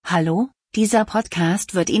Hallo, dieser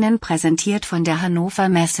Podcast wird Ihnen präsentiert von der Hannover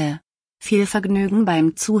Messe. Viel Vergnügen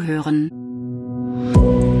beim Zuhören.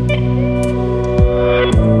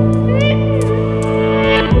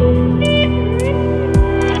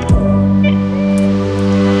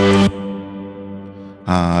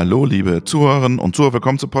 Hallo liebe Zuhörerinnen und Zuhörer,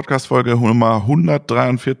 willkommen zur Podcast-Folge Nummer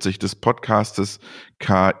 143 des Podcastes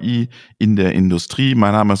KI in der Industrie.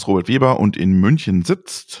 Mein Name ist Robert Weber und in München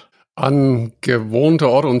sitzt an gewohnter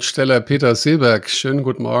Ort und Stelle Peter Seeberg. Schönen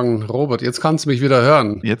guten Morgen, Robert. Jetzt kannst du mich wieder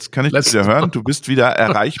hören. Jetzt kann ich dich wieder hören. Du bist wieder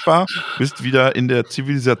erreichbar, bist wieder in der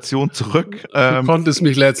Zivilisation zurück. Du konntest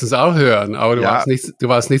mich letztens auch hören, aber du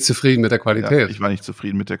warst nicht zufrieden mit der Qualität. Ja, ich war nicht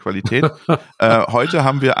zufrieden mit der Qualität. Heute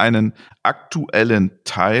haben wir einen aktuellen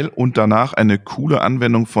Teil und danach eine coole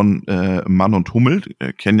Anwendung von Mann+Hummel.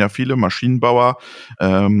 Kennen ja viele Maschinenbauer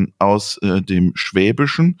aus dem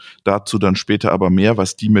Schwäbischen. Dazu dann später aber mehr,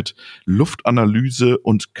 was die mit Luftanalyse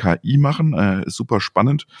und KI machen. Ist super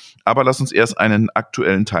spannend. Aber lass uns erst einen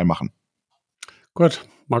aktuellen Teil machen. Gut,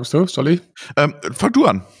 magst du? Soll ich? Fang du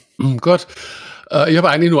an. Gut. Ich habe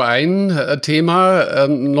eigentlich nur ein Thema,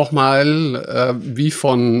 nochmal wie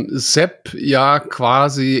von Sepp ja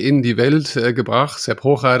quasi in die Welt gebracht, Sepp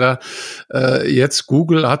Hochreiter. Jetzt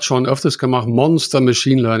Google hat schon öfters gemacht, Monster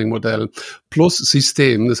Machine Learning Modell plus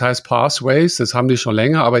System, das heißt Pathways, das haben die schon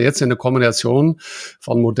länger, aber jetzt in der Kombination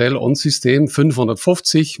von Modell und System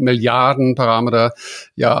 550 Milliarden Parameter.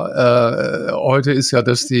 Ja, heute ist ja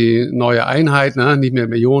das die neue Einheit, ne? Nicht mehr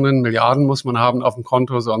Millionen, Milliarden muss man haben auf dem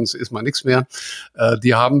Konto, sonst ist man nichts mehr.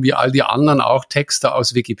 Die haben wie all die anderen auch Texte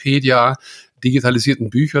aus Wikipedia, digitalisierten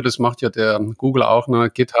Bücher, das macht ja der Google auch, ne,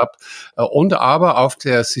 GitHub. Und aber auf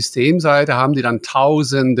der Systemseite haben die dann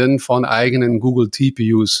Tausenden von eigenen Google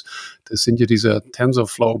TPUs. Das sind ja diese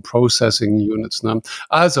TensorFlow Processing Units. Ne?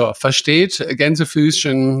 Also versteht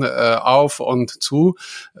Gänsefüßchen auf und zu,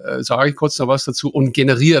 sage ich kurz noch was dazu, und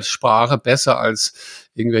generiert Sprache besser als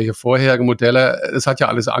irgendwelche vorherigen Modelle. Es hat ja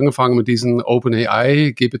alles angefangen mit diesen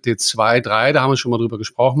OpenAI, GPT-2, 3, da haben wir schon mal drüber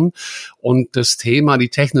gesprochen. Und das Thema, die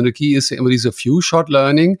Technologie ist ja immer diese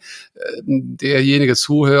Few-Shot-Learning. Derjenige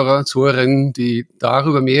Zuhörerin, die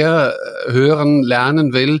darüber mehr hören,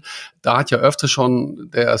 lernen will, da hat ja öfter schon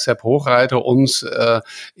der Sepp Hochreiter uns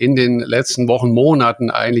in den letzten Wochen, Monaten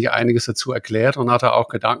eigentlich einiges dazu erklärt und hatte auch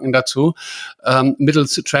Gedanken dazu.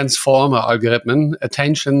 Mittels Transformer-Algorithmen,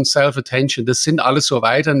 Attention, Self-Attention, das sind alles so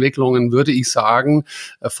Weiterentwicklungen, würde ich sagen,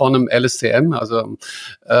 von einem LSTM. Also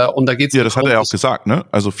und da geht's ja, das hat er ja auch gesagt, ne?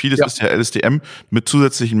 Also vieles ist ja LSTM mit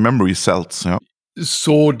zusätzlichen Memory Cells, ja.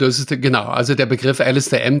 So, das ist genau. Also der Begriff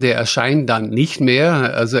LSTM, der erscheint dann nicht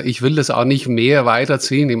mehr. Also ich will das auch nicht mehr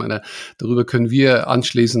weiterziehen. Ich meine, darüber können wir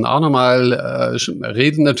anschließend auch nochmal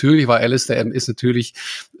reden natürlich, weil LSTM ist natürlich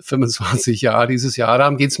 25 Jahre dieses Jahr.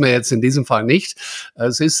 Darum geht's mir jetzt in diesem Fall nicht.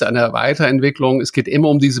 Es ist eine Weiterentwicklung. Es geht immer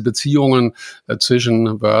um diese Beziehungen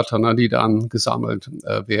zwischen Wörtern, die dann gesammelt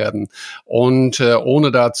werden. Und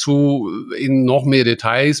ohne dazu in noch mehr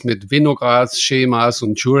Details mit Winograds, Schemas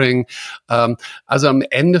und Turing. Also im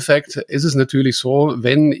Endeffekt ist es natürlich so,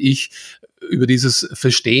 wenn ich über dieses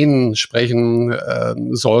Verstehen sprechen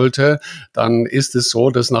sollte, dann ist es so,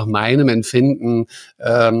 dass nach meinem Empfinden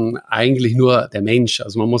eigentlich nur der Mensch,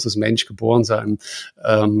 also man muss als Mensch geboren sein,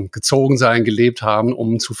 gezogen sein, gelebt haben,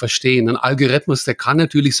 um zu verstehen. Ein Algorithmus, der kann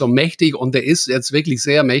natürlich so mächtig, und der ist jetzt wirklich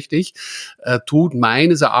sehr mächtig, tut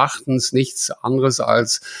meines Erachtens nichts anderes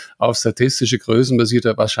als auf statistische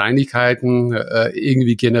größenbasierte Wahrscheinlichkeiten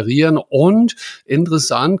irgendwie generieren, und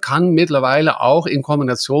interessant, kann mittlerweile auch in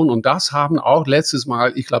Kombination, und das haben auch letztes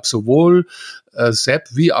Mal, ich glaube, sowohl Sepp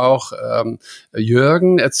wie auch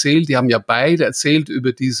Jürgen erzählt. Die haben ja beide erzählt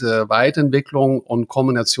über diese Weiterentwicklung und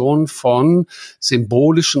Kombination von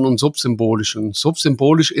symbolischen und subsymbolischen.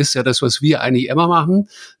 Subsymbolisch ist ja das, was wir eigentlich immer machen.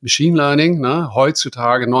 Machine Learning, ne,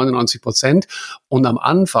 heutzutage 99%. Und am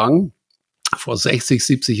Anfang, vor 60,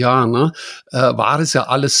 70 Jahren, ne, war das ja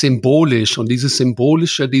alles symbolisch, und dieses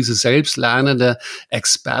symbolische, diese selbstlernende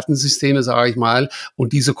Expertensysteme, sage ich mal,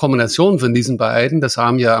 und diese Kombination von diesen beiden, das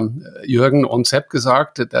haben ja Jürgen und Sepp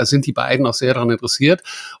gesagt, da sind die beiden auch sehr daran interessiert,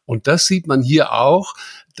 und das sieht man hier auch,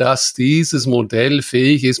 dass dieses Modell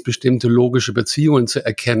fähig ist, bestimmte logische Beziehungen zu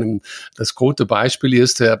erkennen. Das gute Beispiel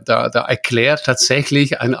ist, da erklärt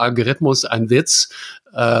tatsächlich ein Algorithmus einen Witz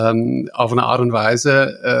auf eine Art und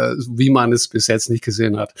Weise, wie man es bis jetzt nicht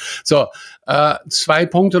gesehen hat. So, 2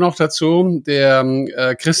 Punkte noch dazu.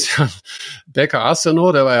 Der Christian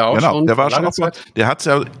Becker-Asteno, der war ja auch schon der war vor langer schon mal, Zeit. der hat es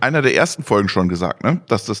ja einer der ersten Folgen schon gesagt, ne?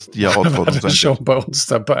 Dass das die Herausforderung sein wird. Schon bei uns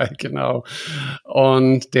dabei, genau.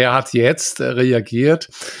 Und der hat jetzt reagiert,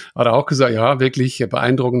 hat auch gesagt, ja, wirklich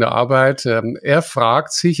beeindruckende Arbeit. Er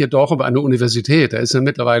fragt sich jedoch, ob eine Universität, er ist ja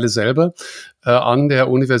mittlerweile selber an der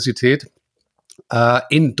Universität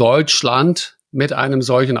in Deutschland mit einem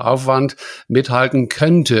solchen Aufwand mithalten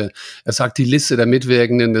könnte. Er sagt, die Liste der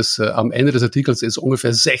Mitwirkenden am Ende des Artikels ist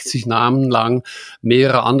ungefähr 60 Namen lang,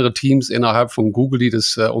 mehrere andere Teams innerhalb von Google, die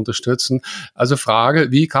das unterstützen. Also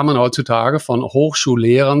Frage, wie kann man heutzutage von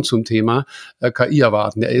Hochschullehrern zum Thema KI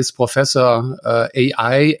erwarten? Er ist Professor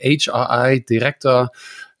AI, HRI, Direktor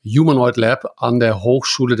Humanoid Lab an der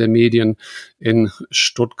Hochschule der Medien in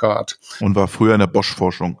Stuttgart. Und war früher in der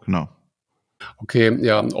Bosch-Forschung, genau. Okay,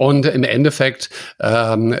 ja. Und im Endeffekt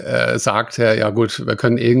sagt er, ja gut, wir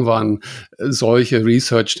können irgendwann solche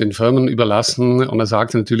Research den Firmen überlassen. Und er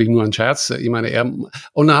sagte natürlich nur ein Scherz. Ich meine,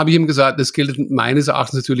 und dann habe ich ihm gesagt, das gilt meines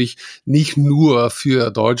Erachtens natürlich nicht nur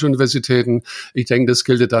für deutsche Universitäten. Ich denke, das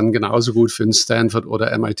gilt dann genauso gut für Stanford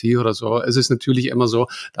oder MIT oder so. Es ist natürlich immer so,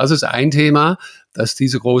 das ist ein Thema, dass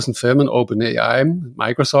diese großen Firmen, OpenAI,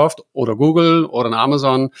 Microsoft oder Google oder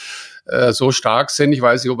Amazon, so stark sind. Ich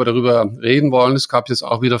weiß nicht, ob wir darüber reden wollen. Es gab jetzt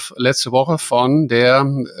auch wieder letzte Woche von der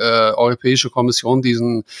Europäischen Kommission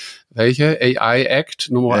diesen, AI Act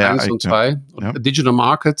Nummer 1 und 2, ja. Digital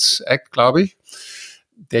Markets Act, glaube ich,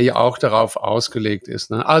 der ja auch darauf ausgelegt ist.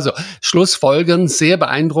 Ne? Also Schlussfolgern, sehr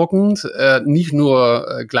beeindruckend, nicht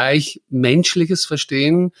nur gleich menschliches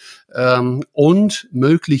Verstehen und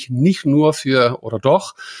möglich nicht nur für, oder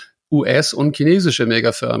doch, US- und chinesische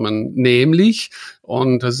Megafirmen, nämlich,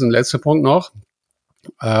 und das ist ein letzter Punkt noch,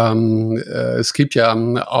 es gibt ja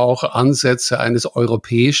auch Ansätze eines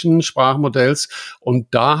europäischen Sprachmodells und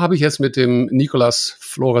da habe ich jetzt mit dem Nicolas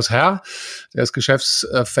Flores-Herr, der ist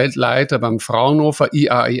Geschäftsfeldleiter beim Fraunhofer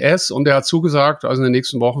IAIS und der hat zugesagt, also in den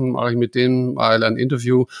nächsten Wochen mache ich mit dem mal ein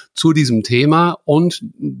Interview zu diesem Thema und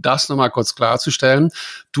das nochmal kurz klarzustellen.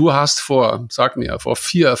 Du hast vor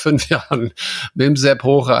 4, 5 Jahren mit dem Sepp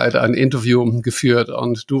Hochreit ein Interview geführt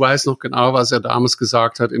und du weißt noch genau, was er damals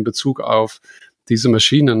gesagt hat in Bezug auf diese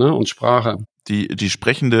Maschine, ne, und Sprache. Die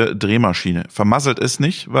sprechende Drehmaschine. Vermasselt es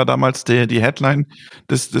nicht, war damals die Headline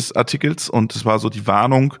des Artikels und es war so die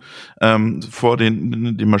Warnung vor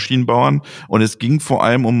den Maschinenbauern und es ging vor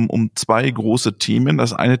allem um 2 große Themen.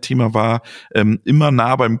 Das eine Thema war, immer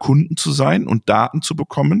nah beim Kunden zu sein und Daten zu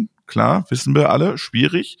bekommen. Klar, wissen wir alle,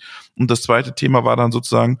 schwierig. Und das zweite Thema war dann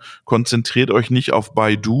sozusagen, konzentriert euch nicht auf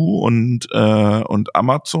Baidu und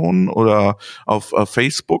Amazon oder auf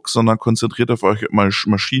Facebook, sondern konzentriert auf euch mal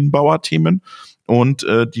Maschinenbauer-Themen und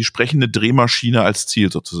die sprechende Drehmaschine als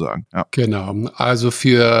Ziel sozusagen. Ja. Genau, also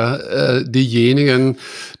für diejenigen,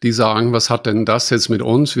 die sagen, was hat denn das jetzt mit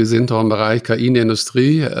uns? Wir sind doch im Bereich KI in der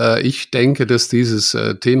Industrie. Ich denke, dass dieses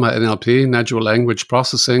Thema NLP, Natural Language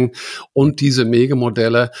Processing und diese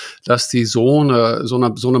Megamodelle, dass die so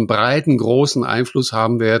einen breiten, großen Einfluss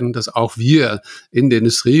haben werden, dass auch wir in der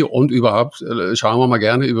Industrie und überhaupt, schauen wir mal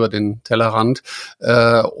gerne über den Tellerrand,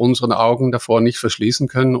 unseren Augen davor nicht verschließen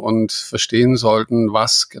können und verstehen sollten,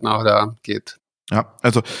 was genau da geht. Ja,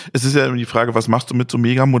 also es ist ja immer die Frage, was machst du mit so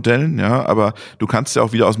Megamodellen, ja, aber du kannst ja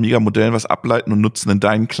auch wieder aus Megamodellen was ableiten und nutzen in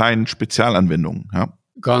deinen kleinen Spezialanwendungen, ja.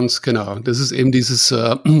 Ganz genau. Das ist eben dieses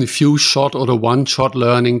Few-Shot oder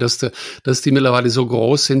One-Shot-Learning, dass die mittlerweile so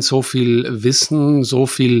groß sind, so viel Wissen, so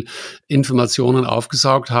viel Informationen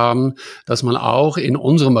aufgesaugt haben, dass man auch in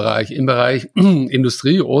unserem Bereich, im Bereich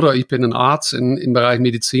Industrie oder ich bin ein Arzt im Bereich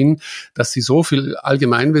Medizin, dass die so viel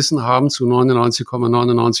Allgemeinwissen haben zu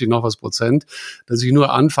 99,99 noch was Prozent, dass ich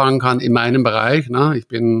nur anfangen kann in meinem Bereich. Na, ich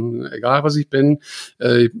bin, egal was ich bin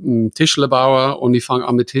Tischlerbauer und ich fange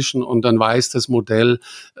an mit Tischen und dann weiß das Modell,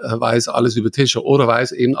 weiß alles über Tische oder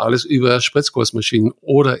weiß eben alles über Spritzgussmaschinen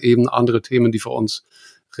oder eben andere Themen, die für uns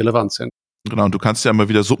relevant sind. Genau, und du kannst ja immer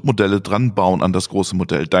wieder Submodelle dran bauen an das große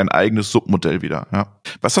Modell, dein eigenes Submodell wieder. Ja.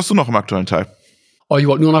 Was hast du noch im aktuellen Teil? Oh, ich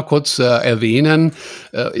wollte nur noch kurz erwähnen,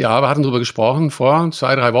 ja, wir hatten darüber gesprochen vor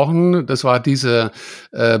 2, 3 Wochen. Das war diese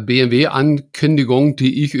BMW-Ankündigung,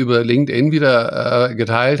 die ich über LinkedIn wieder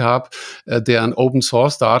geteilt habe, deren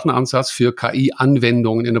Open-Source-Datenansatz für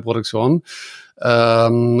KI-Anwendungen in der Produktion.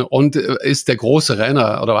 Und ist der große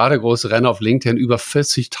Renner oder war der große Renner auf LinkedIn über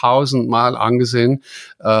 40.000 Mal angesehen.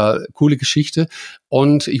 Coole Geschichte.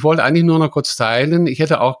 Und ich wollte eigentlich nur noch kurz teilen, ich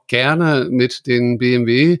hätte auch gerne mit den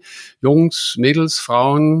BMW Jungs, Mädels,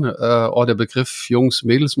 Frauen, der Begriff Jungs,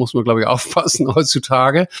 Mädels muss man, glaube ich, aufpassen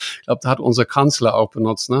heutzutage. Ich glaube, da hat unser Kanzler auch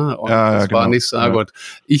benutzt, ne? Und das war nicht so gut.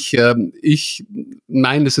 Ich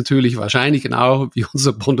meine das natürlich wahrscheinlich genau wie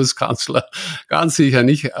unser Bundeskanzler, ganz sicher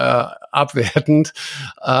nicht abwertend.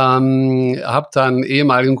 Habe dann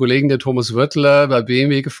ehemaligen Kollegen, der Thomas Wörtler bei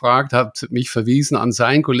BMW gefragt, hat mich verwiesen an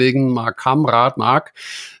seinen Kollegen Mark Kamrat. Mark,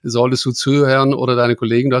 solltest du zuhören oder deine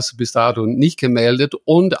Kollegen, du hast bis dato nicht gemeldet.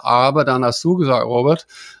 Und aber dann hast du gesagt, Robert,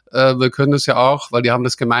 wir können das ja auch, weil die haben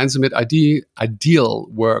das gemeinsam mit Ideal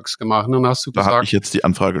Works gemacht. Und dann hast du gesagt, da habe ich jetzt die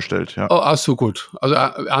Anfrage gestellt, ja. Oh, ach so, gut. Also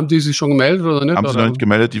haben die sich schon gemeldet oder nicht? Haben sie noch nicht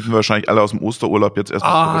gemeldet, die sind wahrscheinlich alle aus dem Osterurlaub jetzt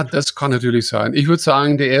erstmal zurück. Das kann natürlich sein. Ich würde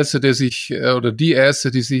sagen, die Erste, die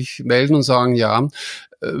sich melden und sagen, ja,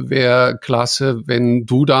 wäre klasse, wenn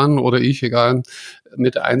du dann oder ich, egal,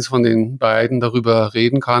 mit eins von den beiden darüber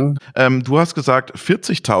reden kann. Du hast gesagt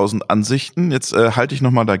 40.000 Ansichten. Jetzt halte ich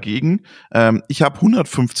nochmal dagegen. Ich habe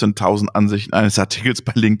 115.000 Ansichten eines Artikels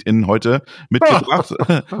bei LinkedIn heute mitgebracht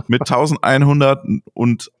mit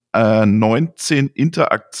 1119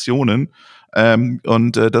 Interaktionen.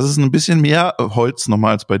 Und das ist ein bisschen mehr Holz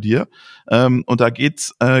nochmal als bei dir. Und da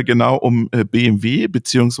geht's genau um BMW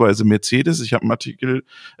beziehungsweise Mercedes. Ich habe einen Artikel,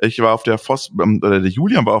 ich war auf der der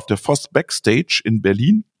Julian war auf der Voss Backstage in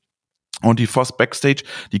Berlin. Und die Voss Backstage,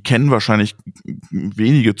 die kennen wahrscheinlich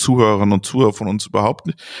wenige Zuhörerinnen und Zuhörer von uns überhaupt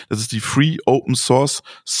nicht. Das ist die Free Open Source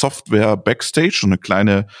Software Backstage, so eine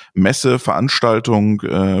kleine Messeveranstaltung,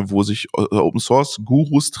 wo sich Open Source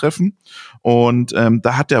Gurus treffen. Und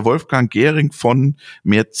da hat der Wolfgang Gehring von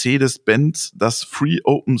Mercedes-Benz das Free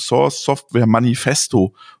Open Source Software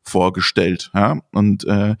Manifesto vorgestellt. Ja? Und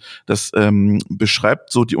das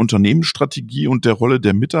beschreibt so die Unternehmensstrategie und der Rolle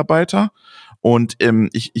der Mitarbeiter. Und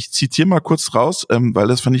ich zitiere mal kurz raus, weil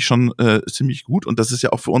das fand ich schon ziemlich gut und das ist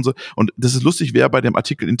ja auch für unsere, und das ist lustig, wer bei dem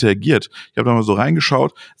Artikel interagiert. Ich habe da mal so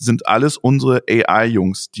reingeschaut, sind alles unsere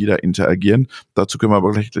AI-Jungs, die da interagieren. Dazu können wir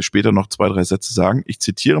aber gleich später noch 2, 3 Sätze sagen. Ich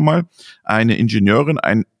zitiere mal, eine Ingenieurin,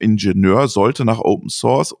 ein Ingenieur sollte nach Open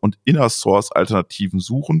Source und Inner Source Alternativen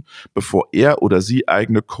suchen, bevor er oder sie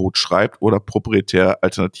eigene Code schreibt oder proprietäre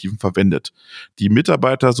Alternativen verwendet. Die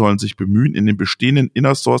Mitarbeiter sollen sich bemühen, in den bestehenden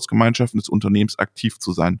Inner Source Gemeinschaften des Unternehmens aktiv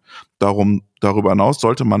zu sein. Darüber hinaus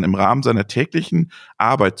sollte man im Rahmen seiner täglichen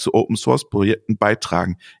Arbeit zu Open Source Projekten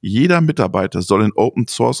beitragen. Jeder Mitarbeiter soll in Open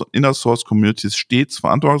Source und Inner Source Communities stets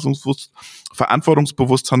verantwortungsbewusst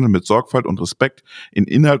handeln, mit Sorgfalt und Respekt in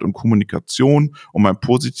Inhalt und Kommunikation, um ein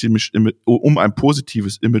positives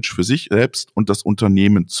Image für sich selbst und das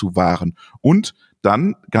Unternehmen zu wahren. Und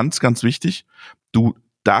dann, ganz, ganz wichtig, du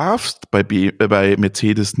darfst bei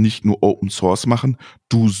Mercedes nicht nur Open Source machen,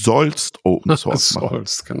 du sollst Open Source machen.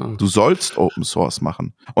 Genau. Du sollst Open Source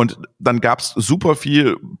machen. Und dann gab's super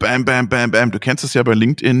viel Bam, Bam, Bam, Bam. Du kennst es ja bei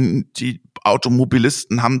LinkedIn, die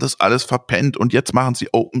Automobilisten haben das alles verpennt und jetzt machen sie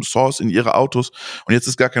Open Source in ihre Autos und jetzt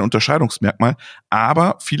ist gar kein Unterscheidungsmerkmal.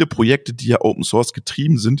 Aber viele Projekte, die ja Open Source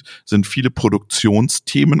getrieben sind, sind viele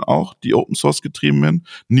Produktionsthemen auch, die Open Source getrieben werden.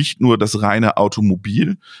 Nicht nur das reine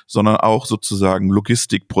Automobil, sondern auch sozusagen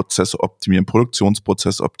Logistikprozesse optimieren,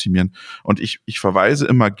 Produktionsprozesse optimieren. Und ich verweise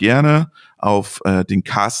immer gerne auf den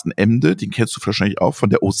Carsten Emde, den kennst du wahrscheinlich auch von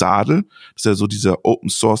der OSADL, das ist ja so dieser Open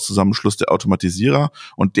Source Zusammenschluss der Automatisierer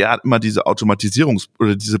und der hat immer diese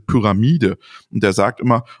oder diese Pyramide und der sagt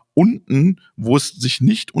immer, unten, wo es sich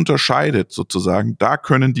nicht unterscheidet sozusagen, da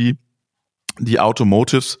können die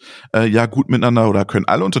Automotives ja gut miteinander oder können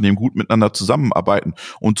alle Unternehmen gut miteinander zusammenarbeiten.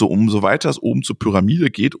 Und so umso weiter es oben zur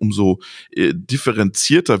Pyramide geht, umso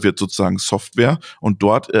differenzierter wird sozusagen Software und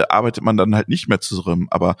dort arbeitet man dann halt nicht mehr zusammen.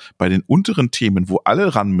 Aber bei den unteren Themen, wo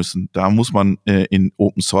alle ran müssen, da muss man in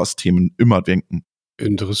Open-Source-Themen immer denken.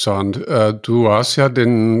 Interessant. Du hast ja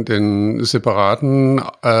den separaten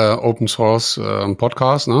Open Source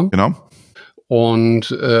Podcast, ne? Genau.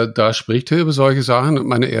 Und da spricht er über solche Sachen.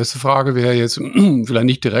 Meine erste Frage wäre jetzt vielleicht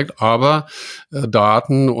nicht direkt, aber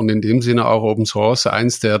Daten und in dem Sinne auch Open Source,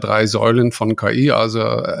 eins der 3 Säulen von KI, also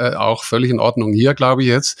auch völlig in Ordnung hier, glaube ich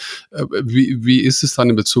jetzt. Wie ist es dann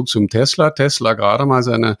in Bezug zum Tesla? Tesla gerade mal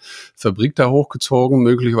seine Fabrik da hochgezogen,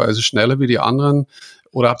 möglicherweise schneller wie die anderen.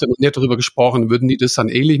 Oder habt ihr noch nicht darüber gesprochen? Würden die das dann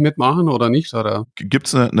ähnlich mitmachen oder nicht? Oder?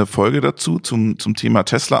 Gibt's eine Folge dazu zum Thema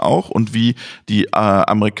Tesla auch und wie die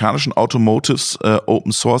amerikanischen Automotives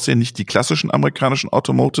Open Source sehen, nicht die klassischen amerikanischen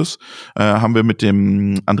Automotives, haben wir mit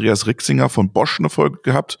dem Andreas Rixinger von Bosch eine Folge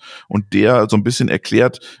gehabt und der so ein bisschen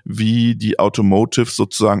erklärt, wie die Automotives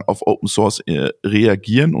sozusagen auf Open Source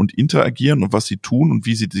reagieren und interagieren und was sie tun und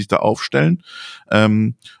wie sie sich da aufstellen.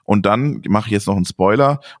 Und dann mache ich jetzt noch einen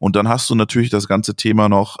Spoiler und dann hast du natürlich das ganze Thema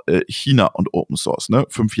noch China und Open Source, ne?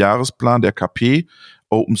 5-Jahresplan der KP,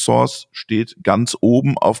 Open Source steht ganz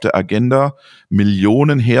oben auf der Agenda,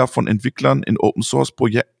 Millionen her von Entwicklern in Open Source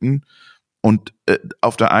Projekten und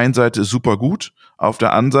auf der einen Seite super gut, auf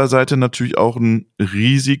der anderen Seite natürlich auch ein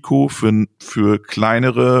Risiko für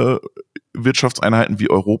kleinere Wirtschaftseinheiten wie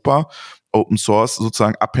Europa. Open Source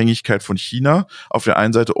sozusagen Abhängigkeit von China. Auf der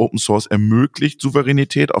einen Seite Open Source ermöglicht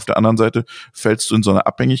Souveränität, auf der anderen Seite fällst du in so eine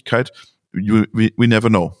Abhängigkeit. We never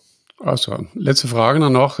know. Also, letzte Frage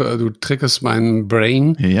noch. Du triggerst meinen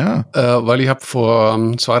Brain. Ja. Weil ich habe vor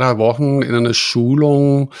 2-3 Wochen in einer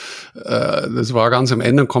Schulung, das war ganz am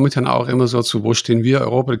Ende, komme ich dann auch immer so zu, wo stehen wir,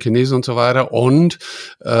 Europa, die Chinesen und so weiter. Und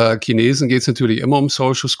Chinesen geht es natürlich immer um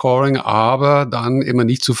Social Scoring, aber dann immer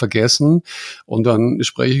nicht zu vergessen. Und dann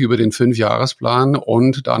spreche ich über den 5-Jahresplan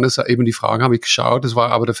und dann ist eben die Frage, habe ich geschaut, das war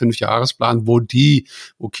aber der 5-Jahresplan, wo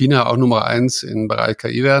China auch Nummer 1 im Bereich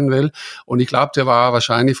KI werden will. Und ich glaube, der war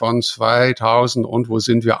wahrscheinlich von 2000 und wo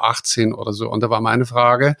sind wir, 18 oder so. Und da war meine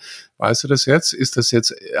Frage, weißt du das jetzt? Ist das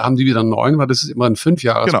jetzt, haben die wieder einen neuen? Weil das ist immer ein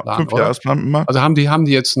 5-Jahresplan, genau, 5-Jahresplan immer. Also haben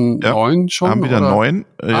die jetzt einen neuen schon? Haben wieder einen neuen.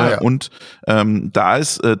 Ja. Und da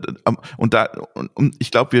ist, und ich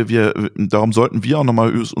glaube, darum sollten wir auch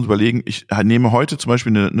nochmal uns überlegen, ich nehme heute zum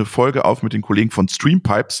Beispiel eine Folge auf mit den Kollegen von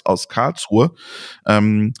Streampipes aus Karlsruhe.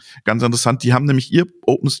 Ganz interessant, die haben nämlich ihr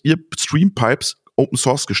Streampipes Open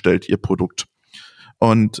Source gestellt, ihr Produkt.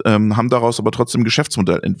 Und haben daraus aber trotzdem ein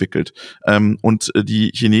Geschäftsmodell entwickelt. Und die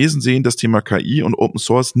Chinesen sehen das Thema KI und Open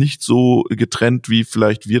Source nicht so getrennt, wie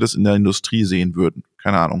vielleicht wir das in der Industrie sehen würden.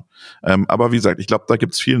 Keine Ahnung. Aber wie gesagt, ich glaube, da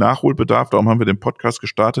gibt's viel Nachholbedarf. Darum haben wir den Podcast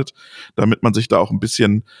gestartet, damit man sich da auch ein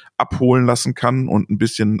bisschen abholen lassen kann und ein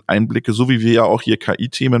bisschen Einblicke, so wie wir ja auch hier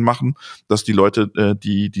KI-Themen machen, dass die Leute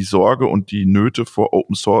die Sorge und die Nöte vor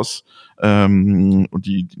Open Source und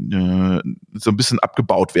die so ein bisschen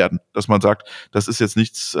abgebaut werden. Dass man sagt, das ist jetzt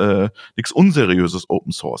nichts unseriöses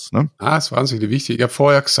Open Source. Ne? Das ist wahnsinnig wichtig. Ich habe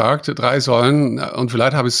vorher gesagt, 3 Säulen und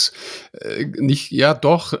vielleicht habe ich es nicht, ja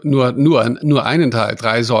doch, nur einen Teil.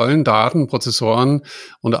 3 Säulen, Daten, Prozessoren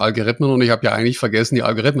und Algorithmen. Und ich habe ja eigentlich vergessen die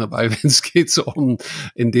Algorithmen, weil wenn es geht so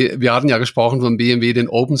wir hatten ja gesprochen von BMW, den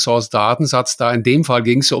Open Source Datensatz, da in dem Fall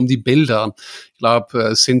ging es um die Bilder. Ich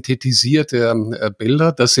glaube, synthetisierte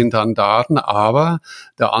Bilder, das sind dann Daten, aber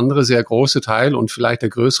der andere sehr große Teil und vielleicht der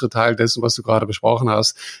größere Teil dessen, was du gerade besprochen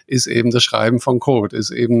hast, ist eben das Schreiben von Code,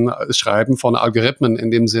 ist eben das Schreiben von Algorithmen in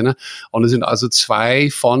dem Sinne. Und es sind also 2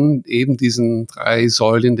 von eben diesen 3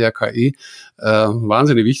 Säulen der KI.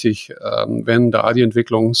 Wahnsinnig wichtig, wenn da die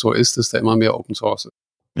Entwicklung so ist, dass da immer mehr Open Source ist.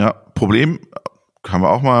 Ja, Problem haben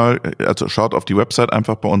wir auch mal, also schaut auf die Website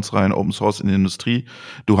einfach bei uns rein, Open Source in der Industrie.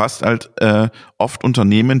 Du hast halt oft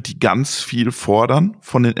Unternehmen, die ganz viel fordern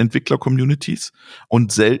von den Entwickler-Communities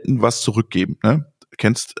und selten was zurückgeben. Ne?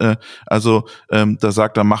 Kennst, da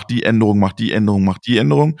sagt er, mach die Änderung, mach die Änderung, mach die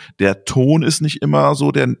Änderung. Der Ton ist nicht immer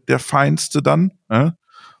so der feinste dann. Ne?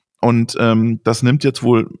 Und das nimmt jetzt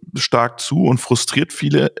wohl stark zu und frustriert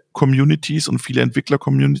viele Communities und viele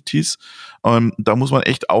Entwickler-Communities. Da muss man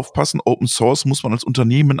echt aufpassen. Open Source muss man als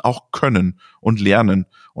Unternehmen auch können und lernen.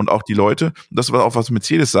 Und auch die Leute, das war auch, was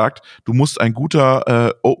Mercedes sagt, du musst ein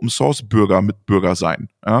guter Open Source Mitbürger sein.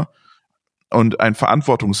 Ja? Und ein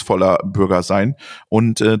verantwortungsvoller Bürger sein.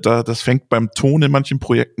 Und das fängt beim Ton in manchen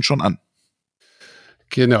Projekten schon an.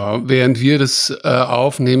 Genau, während wir das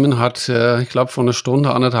aufnehmen, hat, ich glaube, vor einer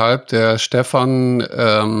Stunde, 1,5, der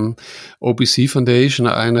Stefan OPC Foundation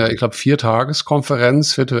eine, ich glaube,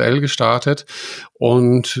 4-Tages-Konferenz virtuell gestartet.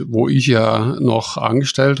 Und wo ich ja noch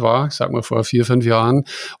angestellt war, ich sag mal vor 4-5 Jahren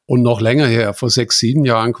und noch länger her, vor 6-7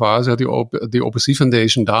 Jahren quasi, hat die OPC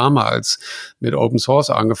Foundation damals mit Open Source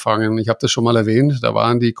angefangen. Ich habe das schon mal erwähnt, da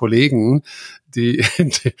waren die Kollegen, die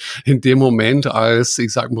in dem Moment als,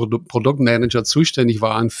 ich sag mal, Produktmanager zuständig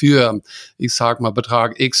waren für, ich sag mal,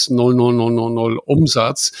 Betrag X 00000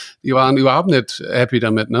 Umsatz, die waren überhaupt nicht happy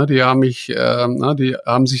damit. Ne? Die haben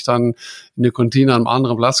sich dann in eine Kantine an einem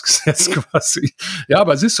anderen Platz gesetzt quasi Ja,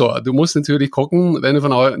 aber es ist so. Du musst natürlich gucken, wenn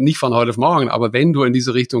du nicht von heute auf morgen, aber wenn du in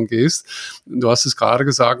diese Richtung gehst, du hast es gerade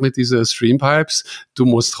gesagt mit diese Streampipes, du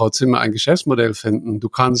musst trotzdem ein Geschäftsmodell finden. Du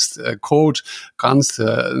kannst Code,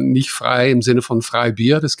 nicht frei im Sinne von frei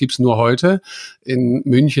Bier, das gibt's nur heute in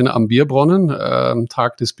München am Bierbrunnen,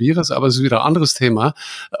 Tag des Bieres, aber es ist wieder ein anderes Thema.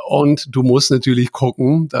 Und du musst natürlich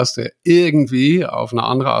gucken, dass du irgendwie auf eine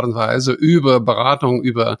andere Art und Weise über Beratung,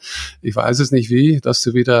 über, ich weiß es nicht wie, dass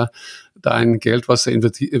du wieder dein Geld, was du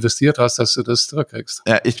investiert hast, dass du das zurückkriegst.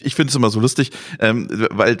 Ja, ich finde es immer so lustig,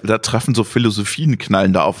 weil da treffen so Philosophien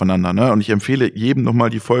knallen da aufeinander, ne? Und ich empfehle jedem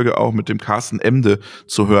nochmal die Folge auch mit dem Carsten Emde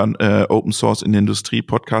zu hören, Open Source in der Industrie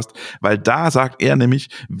Podcast, weil da sagt er nämlich,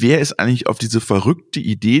 wer ist eigentlich auf diese verrückte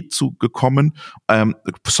Idee gekommen,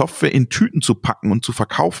 Software in Tüten zu packen und zu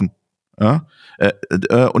verkaufen. Ja,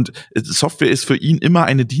 und Software ist für ihn immer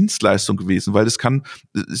eine Dienstleistung gewesen, weil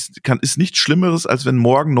ist nichts Schlimmeres, als wenn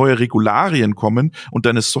morgen neue Regularien kommen und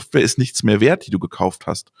deine Software ist nichts mehr wert, die du gekauft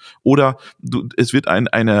hast. Oder es wird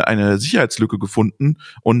eine Sicherheitslücke gefunden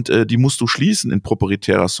und die musst du schließen in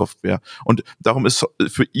proprietärer Software. Und darum ist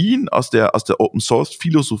für ihn aus der Open Source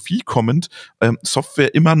Philosophie kommend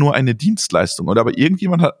Software immer nur eine Dienstleistung. Oder aber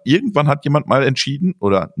irgendwann hat jemand mal entschieden,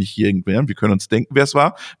 oder nicht irgendwer, wir können uns denken, wer es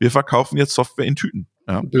war, wir verkaufen jetzt Software in Tüten.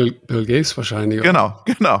 Ja. Bill Gates wahrscheinlich. Genau.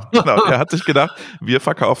 Er hat sich gedacht, wir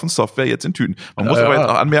verkaufen Software jetzt in Tüten. Man muss aber jetzt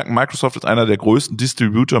auch anmerken, Microsoft ist einer der größten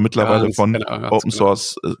Distributor mittlerweile von Open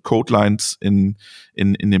Source Codelines in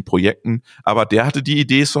den Projekten. Aber der hatte die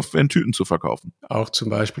Idee, Software in Tüten zu verkaufen. Auch zum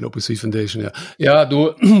Beispiel OpenC Foundation, ja. Ja,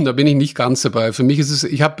 da bin ich nicht ganz dabei. Für mich ist es,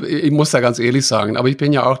 ich muss da ganz ehrlich sagen, aber ich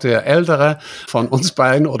bin ja auch der Ältere von uns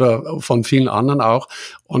beiden oder von vielen anderen auch.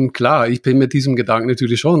 Und klar, ich bin mit diesem Gedanken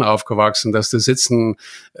natürlich schon aufgewachsen, dass da sitzen,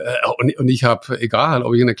 und ich habe, egal,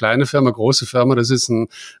 ob ich eine kleine Firma, große Firma, da sitzen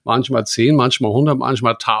manchmal 10, manchmal 100,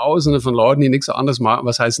 manchmal Tausende von Leuten, die nichts anderes machen.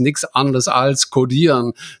 Was heißt nichts anderes als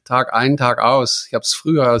codieren, Tag ein, Tag aus. Ich habe es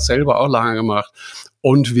früher selber auch lange gemacht.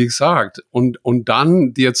 Und wie gesagt, und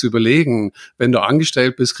dann dir zu überlegen, wenn du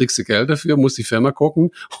angestellt bist, kriegst du Geld dafür, musst die Firma gucken.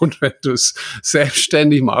 Und wenn du es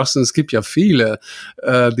selbstständig machst, und es gibt ja viele,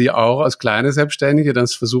 die auch als kleine Selbstständige dann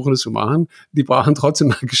versuchen, es zu machen, die brauchen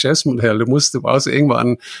trotzdem ein Geschäftsmodell. Du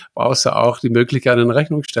brauchst du auch die Möglichkeit, eine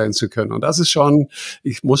Rechnung stellen zu können. Und das ist schon,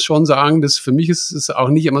 ich muss schon sagen, dass für mich ist es auch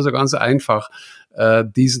nicht immer so ganz einfach,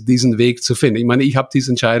 diesen Weg zu finden. Ich meine, ich habe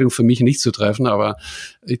diese Entscheidung für mich nicht zu treffen, aber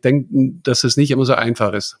ich denke, dass es nicht immer so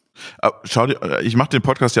einfach ist. Schau dir, ich mache den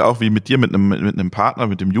Podcast ja auch wie mit dir, mit einem Partner,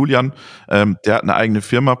 mit dem Julian. Der hat eine eigene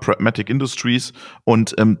Firma, Pragmatic Industries,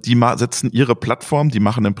 und die setzen ihre Plattform, die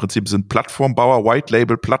machen im Prinzip, sind Plattformbauer,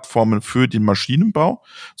 White-Label-Plattformen für den Maschinenbau,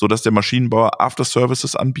 so dass der Maschinenbauer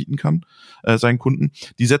After-Services anbieten kann, seinen Kunden.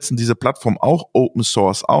 Die setzen diese Plattform auch Open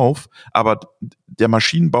Source auf, aber der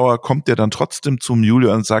Maschinenbauer kommt ja dann trotzdem zum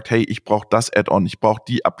Julian und sagt, hey, ich brauche das Add-on, ich brauche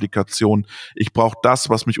die Applikation, ich brauche das,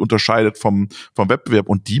 was mich unterscheidet vom Wettbewerb,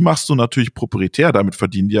 und die machst du natürlich proprietär, damit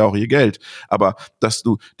verdienen die ja auch ihr Geld. Aber dass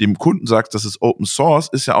du dem Kunden sagst, das ist Open Source,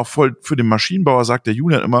 ist ja auch voll, für den Maschinenbauer, sagt der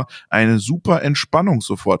Julian immer, eine super Entspannung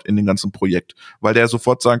sofort in dem ganzen Projekt, weil der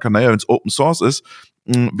sofort sagen kann, naja, wenn es Open Source ist,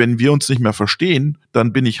 wenn wir uns nicht mehr verstehen,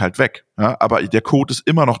 dann bin ich halt weg. Ja, aber der Code ist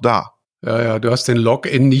immer noch da. Ja, du hast den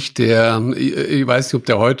Login nicht, ich weiß nicht, ob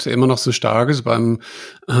der heute immer noch so stark ist bei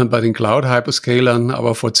den Cloud-Hyperscalern,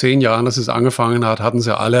 aber vor 10 Jahren, als es angefangen hat, hatten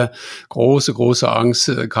sie alle große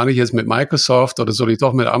Angst, kann ich jetzt mit Microsoft oder soll ich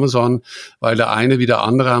doch mit Amazon, weil der eine wie der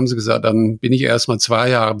andere, haben sie gesagt, dann bin ich erstmal 2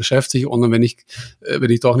 Jahre beschäftigt, und wenn ich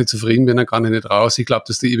doch nicht zufrieden bin, dann kann ich nicht raus. Ich glaube,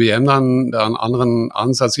 dass die IBM dann da einen anderen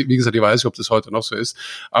Ansatz, wie gesagt, ich weiß nicht, ob das heute noch so ist,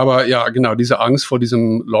 aber ja, genau, diese Angst vor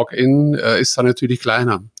diesem Login ist dann natürlich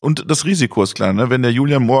kleiner. Und das Risiko ist klar, ne? Wenn der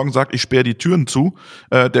Julian morgen sagt, ich sperre die Türen zu,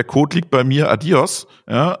 der Code liegt bei mir, adios,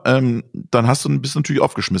 ja, dann bist du natürlich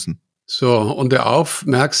aufgeschmissen. So, und der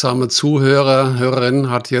aufmerksame Hörerin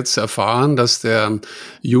hat jetzt erfahren, dass der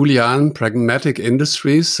Julian Pragmatic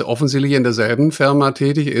Industries offensichtlich in derselben Firma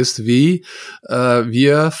tätig ist, wie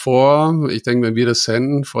wir ich denke, wenn wir das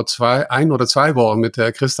senden, vor 1 oder 2 Wochen mit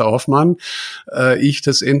der Christa Hoffmann, ich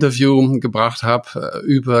das Interview gebracht habe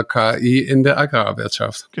über KI in der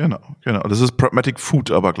Agrarwirtschaft. Genau. Das ist Pragmatic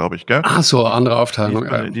Food aber, glaube ich, gell? Ach so, andere Aufteilung.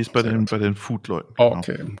 Die ist bei den Food-Leuten.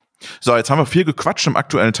 Okay. Genau. So, jetzt haben wir viel gequatscht im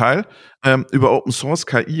aktuellen Teil über Open Source,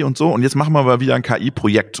 KI und so, und jetzt machen wir mal wieder ein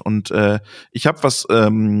KI-Projekt, und ich habe was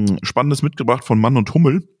Spannendes mitgebracht von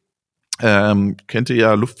Mann+Hummel. Kennt ihr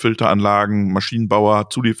ja, Luftfilteranlagen,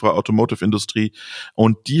 Maschinenbauer, Zulieferer, Automotive-Industrie,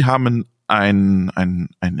 und die haben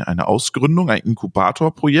eine Ausgründung, ein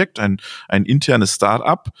Inkubatorprojekt, ein internes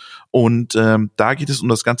Start-up. Und da geht es um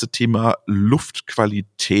das ganze Thema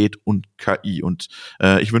Luftqualität und KI. Und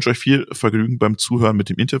ich wünsche euch viel Vergnügen beim Zuhören mit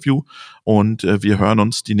dem Interview. Und wir hören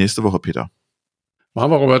uns die nächste Woche, Peter.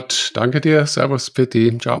 Machen wir, Robert. Danke dir. Servus,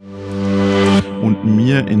 Pitti. Ciao. Und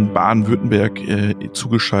mir in Baden-Württemberg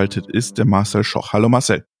zugeschaltet ist der Marcel Schoch. Hallo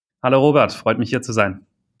Marcel. Hallo Robert, freut mich hier zu sein.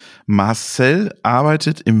 Marcel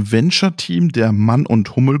arbeitet im Venture-Team der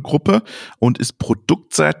Mann+Hummel Gruppe und ist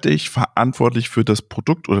produktseitig verantwortlich für das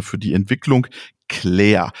Produkt oder für die Entwicklung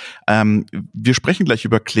Claire. Wir sprechen gleich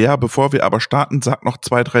über Claire. Bevor wir aber starten, sag noch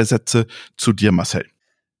 2, 3 Sätze zu dir, Marcel.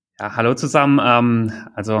 Ja, hallo zusammen.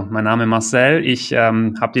 Also mein Name ist Marcel. Ich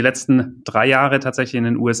habe die letzten 3 Jahre tatsächlich in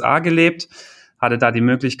den USA gelebt, hatte da die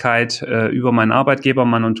Möglichkeit, über meinen Arbeitgeber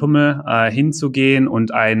Mann+Hummel hinzugehen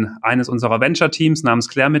und eines unserer Venture-Teams namens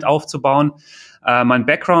Claire mit aufzubauen. Mein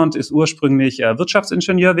Background ist ursprünglich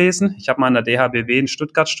Wirtschaftsingenieurwesen. Ich habe mal an der DHBW in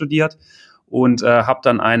Stuttgart studiert und habe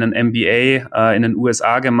dann einen MBA in den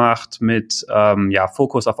USA gemacht mit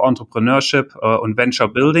Fokus auf Entrepreneurship und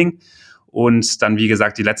Venture Building. Und dann, wie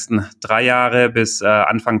gesagt, die letzten 3 Jahre bis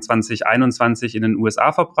Anfang 2021 in den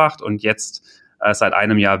USA verbracht und jetzt seit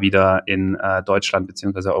einem Jahr wieder in Deutschland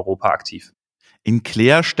bzw. Europa aktiv. In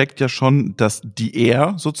Claire steckt ja schon die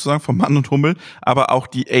R sozusagen von Mann+Hummel, aber auch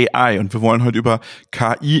die AI. Und wir wollen heute über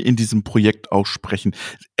KI in diesem Projekt auch sprechen.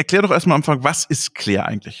 Erklär doch erstmal am Anfang, was ist Claire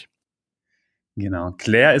eigentlich? Genau.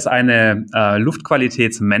 Claire ist eine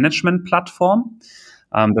Luftqualitätsmanagement-Plattform.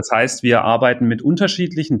 Das heißt, wir arbeiten mit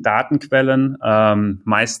unterschiedlichen Datenquellen,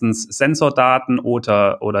 meistens Sensordaten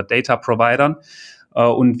oder Data-Providern.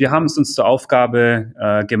 Und wir haben es uns zur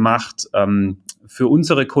Aufgabe gemacht, für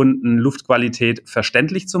unsere Kunden Luftqualität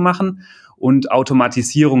verständlich zu machen und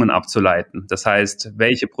Automatisierungen abzuleiten. Das heißt,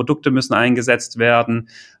 welche Produkte müssen eingesetzt werden,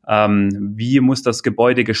 wie muss das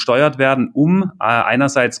Gebäude gesteuert werden, um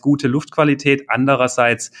einerseits gute Luftqualität,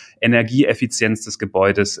 andererseits Energieeffizienz des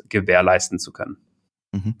Gebäudes gewährleisten zu können.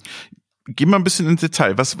 Mhm. Geh mal ein bisschen ins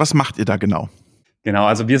Detail. Was macht ihr da genau? Genau,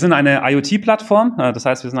 also wir sind eine IoT-Plattform, das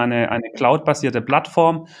heißt, wir sind eine Cloud-basierte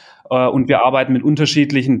Plattform und wir arbeiten mit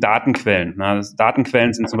unterschiedlichen Datenquellen.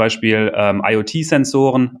 Datenquellen sind zum Beispiel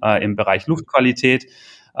IoT-Sensoren im Bereich Luftqualität.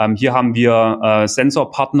 Hier haben wir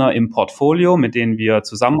Sensorpartner im Portfolio, mit denen wir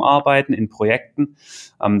zusammenarbeiten in Projekten.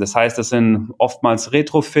 Das heißt, das sind oftmals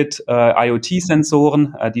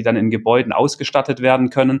Retrofit-IoT-Sensoren, die dann in Gebäuden ausgestattet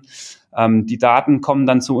werden können. Die Daten kommen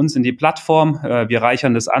dann zu uns in die Plattform. Wir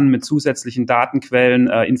reichern das an mit zusätzlichen Datenquellen,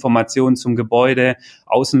 Informationen zum Gebäude,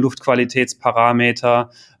 Außenluftqualitätsparameter,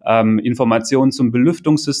 Informationen zum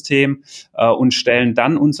Belüftungssystem und stellen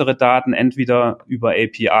dann unsere Daten entweder über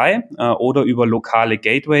API oder über lokale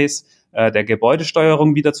Gateways der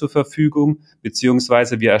Gebäudesteuerung wieder zur Verfügung,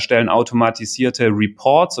 beziehungsweise wir erstellen automatisierte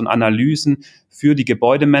Reports und Analysen für die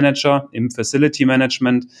Gebäudemanager im Facility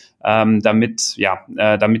Management, damit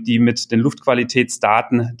die mit den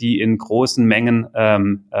Luftqualitätsdaten, die in großen Mengen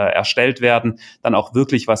erstellt werden, dann auch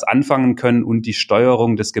wirklich was anfangen können und die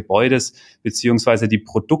Steuerung des Gebäudes beziehungsweise die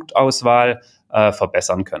Produktauswahl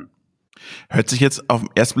verbessern können. Hört sich jetzt auf den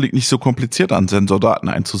ersten Blick nicht so kompliziert an, Sensordaten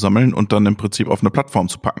einzusammeln und dann im Prinzip auf eine Plattform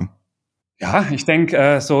zu packen. Ja, ich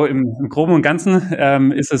denke, so im Groben und Ganzen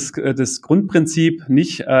ist es das Grundprinzip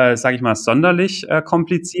nicht, sage ich mal, sonderlich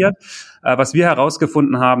kompliziert. Was wir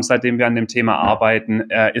herausgefunden haben, seitdem wir an dem Thema arbeiten,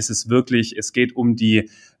 ist es wirklich, es geht um die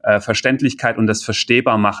Verständlichkeit und das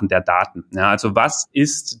Verstehbarmachen der Daten. Ja, also was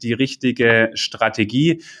ist die richtige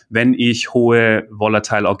Strategie, wenn ich hohe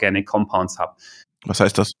Volatile Organic Compounds habe? Was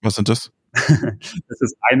heißt das? Was sind das? Das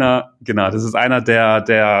ist einer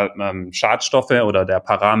der Schadstoffe oder der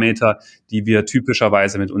Parameter, die wir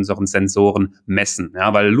typischerweise mit unseren Sensoren messen.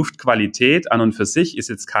 Ja, weil Luftqualität an und für sich ist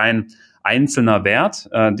jetzt kein einzelner Wert,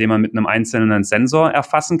 den man mit einem einzelnen Sensor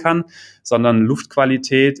erfassen kann, sondern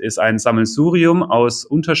Luftqualität ist ein Sammelsurium aus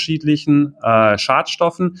unterschiedlichen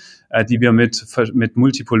Schadstoffen, die wir mit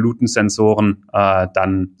Multipollutensensoren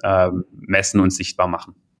dann messen und sichtbar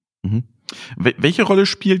machen. Mhm. Welche Rolle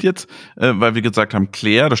spielt jetzt, weil wir gesagt haben,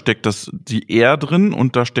 Claire, da steckt die R drin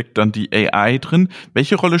und da steckt dann die AI drin.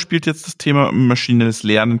 Welche Rolle spielt jetzt das Thema maschinelles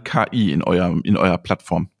Lernen, KI in eurer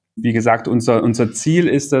Plattform? Wie gesagt, unser Ziel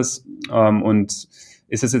ist es, und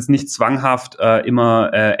ist es jetzt nicht zwanghaft,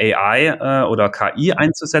 immer AI oder KI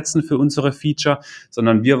einzusetzen für unsere Feature,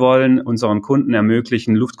 sondern wir wollen unseren Kunden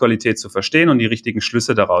ermöglichen, Luftqualität zu verstehen und die richtigen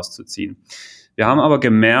Schlüsse daraus zu ziehen. Wir haben aber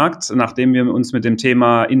gemerkt, nachdem wir uns mit dem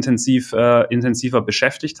Thema intensiver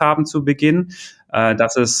beschäftigt haben zu Beginn,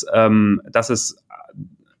 dass es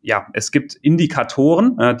es gibt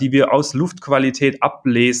Indikatoren, die wir aus Luftqualität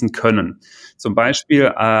ablesen können. Zum Beispiel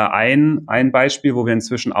ein Beispiel, wo wir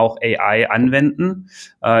inzwischen auch AI anwenden,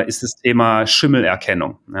 ist das Thema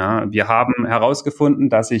Schimmelerkennung. Ja, wir haben herausgefunden,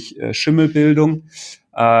 dass sich Schimmelbildung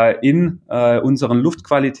in unseren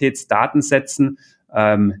Luftqualitätsdatensätzen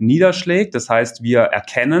niederschlägt. Das heißt, wir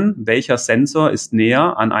erkennen, welcher Sensor ist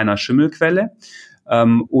näher an einer Schimmelquelle.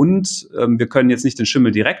 Wir können jetzt nicht den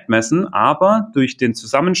Schimmel direkt messen, aber durch den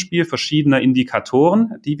Zusammenspiel verschiedener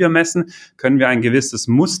Indikatoren, die wir messen, können wir ein gewisses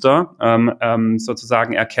Muster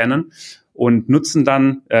sozusagen erkennen und nutzen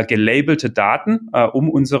dann gelabelte Daten, um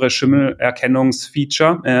unsere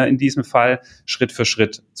Schimmelerkennungsfeature in diesem Fall Schritt für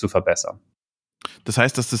Schritt zu verbessern. Das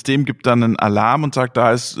heißt, das System gibt dann einen Alarm und sagt,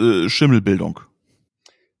 da ist Schimmelbildung.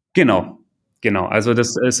 Genau. Also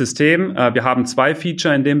das System, wir haben 2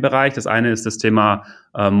 Feature in dem Bereich. Das eine ist das Thema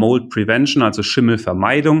Mold Prevention, also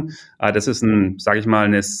Schimmelvermeidung. Das ist eine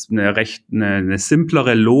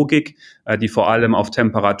simplere Logik, die vor allem auf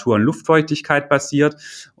Temperatur und Luftfeuchtigkeit basiert.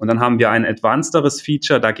 Und dann haben wir ein advancederes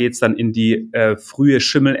Feature, da geht es dann in die frühe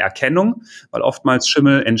Schimmelerkennung, weil oftmals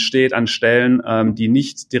Schimmel entsteht an Stellen, die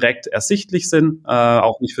nicht direkt ersichtlich sind,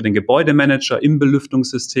 auch nicht für den Gebäudemanager im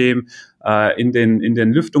Belüftungssystem, in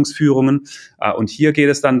den Lüftungsführungen. Und hier geht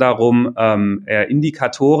es dann darum,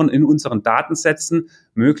 Indikatoren in unseren Datensätzen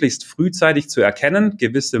möglichst frühzeitig zu erkennen,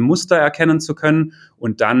 gewisse Muster erkennen zu können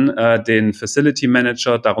und dann den Facility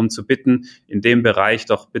Manager darum zu bitten, in dem Bereich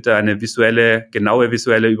doch bitte eine genaue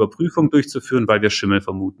visuelle Überprüfung durchzuführen, weil wir Schimmel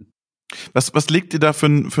vermuten. Was legt ihr da für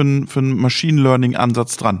einen Machine Learning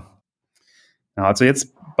Ansatz dran? Ja, also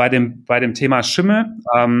jetzt bei dem Thema Schimmel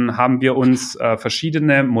haben wir uns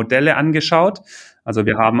verschiedene Modelle angeschaut. Also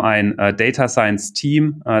wir haben ein Data Science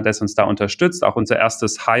Team, das uns da unterstützt. Auch unser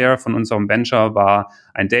erstes Hire von unserem Venture war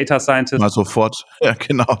ein Data Scientist. Mal sofort, ja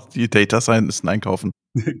genau, die Data Scientisten einkaufen.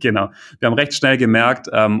 Genau. Wir haben recht schnell gemerkt,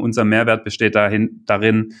 unser Mehrwert besteht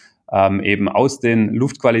darin, eben aus den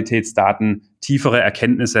Luftqualitätsdaten tiefere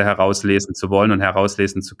Erkenntnisse herauslesen zu wollen und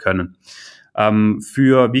herauslesen zu können.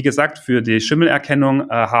 Für die Schimmelerkennung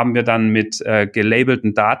haben wir dann mit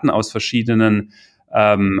gelabelten Daten aus verschiedenen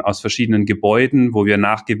Gebäuden, wo wir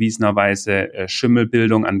nachgewiesenerweise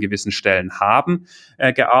Schimmelbildung an gewissen Stellen haben,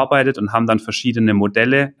 gearbeitet und haben dann verschiedene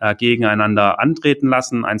Modelle gegeneinander antreten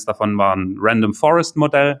lassen. Eins davon war ein Random Forest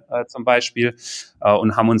Modell zum Beispiel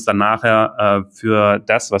und haben uns dann nachher für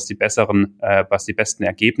das, was die besten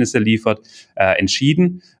Ergebnisse liefert,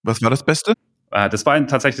 entschieden. Was war das Beste? Das war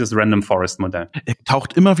tatsächlich das Random Forest Modell. Er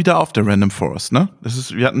taucht immer wieder auf, der Random Forest, ne?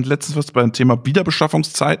 Wir hatten letztens was beim Thema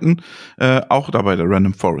Wiederbeschaffungszeiten, auch dabei der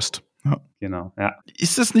Random Forest. Ja. Genau, ja.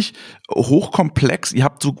 Ist es nicht hochkomplex? Ihr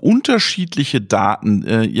habt so unterschiedliche Daten.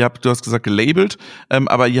 Du hast gesagt gelabelt,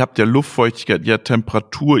 aber ihr habt ja Luftfeuchtigkeit, ihr habt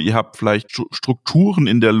Temperatur, ihr habt vielleicht Strukturen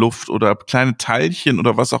in der Luft oder kleine Teilchen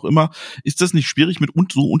oder was auch immer. Ist das nicht schwierig, mit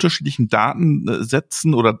so unterschiedlichen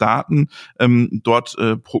Datensätzen oder Daten dort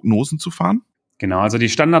Prognosen zu fahren? Genau, also die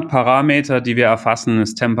Standardparameter, die wir erfassen,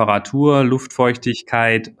 ist Temperatur,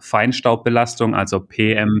 Luftfeuchtigkeit, Feinstaubbelastung, also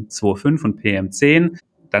PM2,5 und PM10,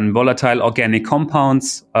 dann Volatile Organic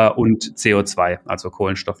Compounds und CO2, also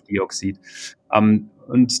Kohlenstoffdioxid.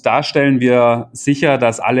 Und da stellen wir sicher,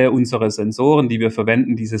 dass alle unsere Sensoren, die wir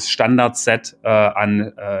verwenden, dieses Standardset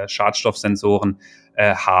an Schadstoffsensoren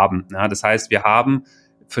haben. Ja, das heißt, wir haben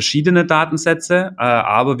verschiedene Datensätze,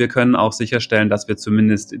 aber wir können auch sicherstellen, dass wir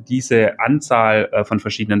zumindest diese Anzahl von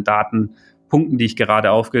verschiedenen Datenpunkten, die ich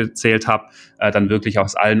gerade aufgezählt habe, dann wirklich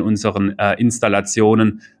aus allen unseren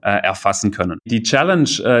Installationen erfassen können. Die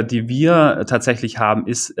Challenge, die wir tatsächlich haben,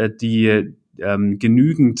 ist die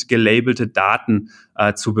genügend gelabelte Daten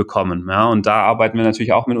zu bekommen. Ja, und da arbeiten wir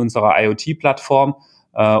natürlich auch mit unserer IoT-Plattform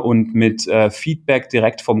und mit Feedback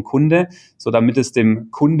direkt vom Kunde, so damit es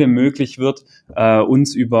dem Kunde möglich wird,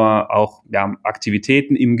 uns über auch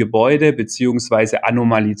Aktivitäten im Gebäude beziehungsweise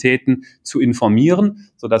Anomalitäten zu informieren,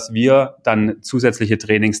 so dass wir dann zusätzliche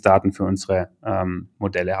Trainingsdaten für unsere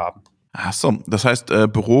Modelle haben. Ach so, das heißt,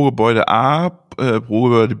 Bürogebäude A,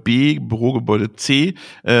 Bürogebäude B, Bürogebäude C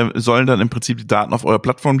sollen dann im Prinzip die Daten auf eurer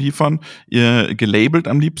Plattform liefern, ihr gelabelt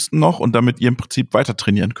am liebsten noch und damit ihr im Prinzip weiter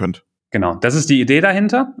trainieren könnt. Genau, das ist die Idee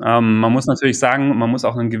dahinter. Man muss natürlich sagen, man muss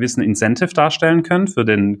auch einen gewissen Incentive darstellen können für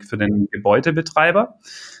den Gebäudebetreiber.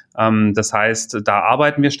 Das heißt, da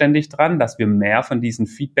arbeiten wir ständig dran, dass wir mehr von diesen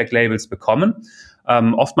Feedback-Labels bekommen.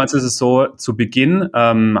 Oftmals ist es so, zu Beginn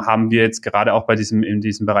haben wir jetzt gerade auch in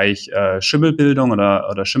diesem Bereich Schimmelbildung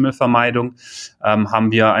oder Schimmelvermeidung,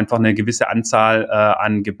 haben wir einfach eine gewisse Anzahl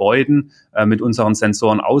an Gebäuden mit unseren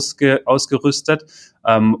Sensoren ausgerüstet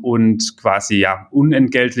und quasi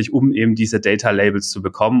unentgeltlich, um eben diese Data Labels zu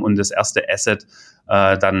bekommen und das erste Asset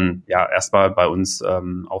dann erstmal bei uns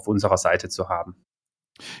auf unserer Seite zu haben.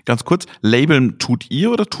 Ganz kurz, labeln tut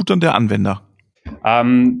ihr oder tut dann der Anwender?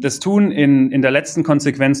 Das tun in der letzten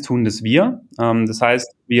Konsequenz tun das wir. Das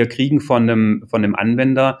heißt, wir kriegen von dem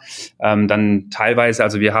Anwender dann teilweise,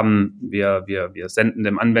 also wir senden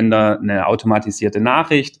dem Anwender eine automatisierte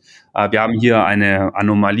Nachricht. Wir haben hier eine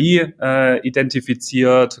Anomalie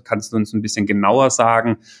identifiziert. Kannst du uns ein bisschen genauer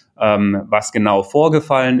sagen, was genau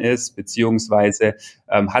vorgefallen ist, beziehungsweise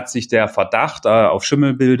hat sich der Verdacht auf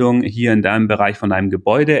Schimmelbildung hier in deinem Bereich von deinem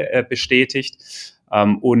Gebäude bestätigt?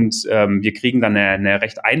 Wir kriegen dann eine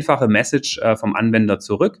recht einfache Message vom Anwender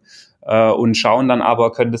zurück und schauen dann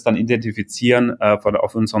aber, können das dann identifizieren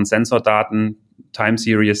auf unseren Sensordaten, Time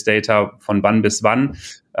Series Data, von wann bis wann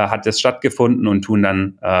hat das stattgefunden und tun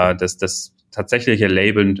dann das tatsächliche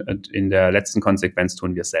Labeln in der letzten Konsequenz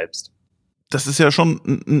tun wir selbst. Das ist ja schon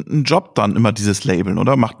ein Job dann, immer dieses Labeln,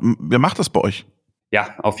 oder? Wer macht das bei euch?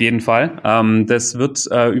 Ja, auf jeden Fall. Das wird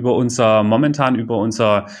über unser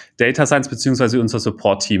Data Science beziehungsweise unser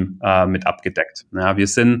Support-Team mit abgedeckt. Ja, wir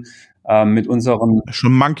sind mit unserem...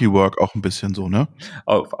 Schon Monkey Work auch ein bisschen so, ne?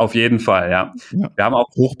 Auf jeden Fall, ja. Wir haben auch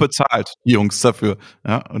hoch bezahlt, die Jungs dafür,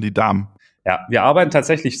 ja, und die Damen. Ja, wir arbeiten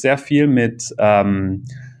tatsächlich sehr viel mit Leuten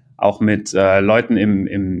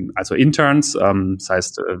also Interns, das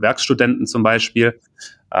heißt Werkstudenten zum Beispiel,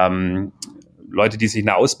 Leute, die sich in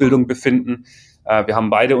der Ausbildung befinden. Wir haben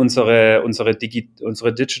beide unsere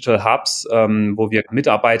Digital Hubs, wo wir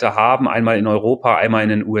Mitarbeiter haben, einmal in Europa, einmal in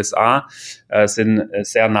den USA, sind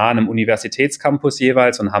sehr nah an einem Universitätscampus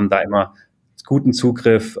jeweils und haben da immer guten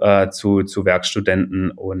Zugriff zu Werkstudenten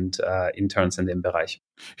und Interns in dem Bereich.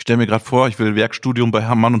 Ich stelle mir gerade vor, ich will Werkstudium bei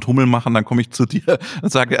Herrn Mann+Hummel machen, dann komme ich zu dir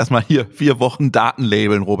und sage erstmal hier 4 Wochen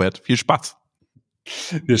Datenlabeln, Robert. Viel Spaß.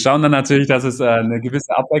 Wir schauen dann natürlich, dass es eine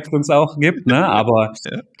gewisse Abwechslung auch gibt, ne? Aber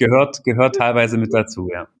gehört teilweise mit dazu,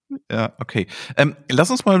 ja. Ja, okay.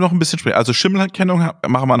 Lass uns mal noch ein bisschen sprechen. Also Schimmelerkennung,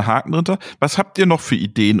 machen wir einen Haken drunter. Was habt ihr noch für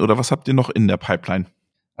Ideen oder was habt ihr noch in der Pipeline?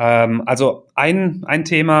 Also ein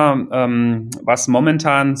Thema, was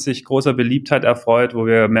momentan sich großer Beliebtheit erfreut, wo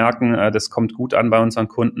wir merken, das kommt gut an bei unseren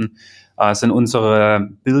Kunden, sind unsere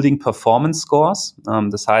Building Performance Scores.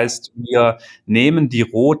 Das heißt, wir nehmen die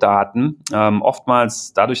Rohdaten,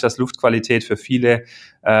 oftmals dadurch, dass Luftqualität für viele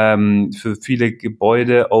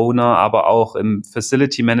Gebäude-Owner, aber auch im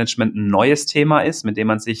Facility Management ein neues Thema ist, mit dem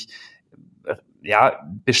man sich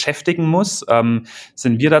beschäftigen muss,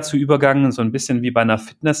 sind wir dazu übergegangen, so ein bisschen wie bei einer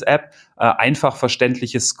Fitness-App, einfach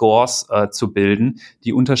verständliche Scores zu bilden,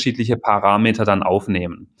 die unterschiedliche Parameter dann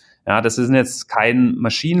aufnehmen. Ja, das ist jetzt kein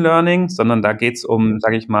Machine Learning, sondern da geht's um,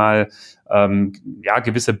 sage ich mal,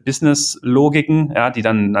 gewisse Business-Logiken, die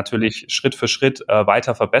dann natürlich Schritt für Schritt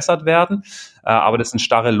weiter verbessert werden. Aber das sind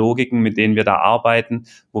starre Logiken, mit denen wir da arbeiten,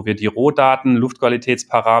 wo wir die Rohdaten,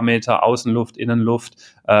 Luftqualitätsparameter, Außenluft, Innenluft,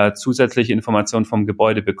 zusätzliche Informationen vom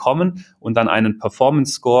Gebäude bekommen und dann einen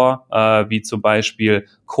Performance-Score, wie zum Beispiel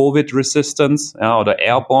Covid Resistance oder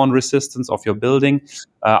Airborne Resistance of your building,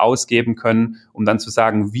 ausgeben können, um dann zu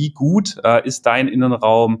sagen, wie gut ist dein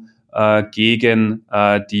Innenraum gegen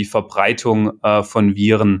die Verbreitung von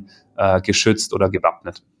Viren geschützt oder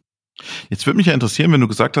gewappnet. Jetzt würde mich ja interessieren, wenn du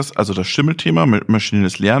gesagt hast, also das Schimmelthema mit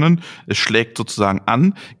maschinelles Lernen, es schlägt sozusagen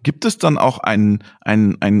an. Gibt es dann auch eine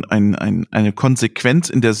Konsequenz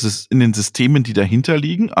in den Systemen, die dahinter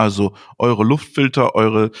liegen? Also eure Luftfilter,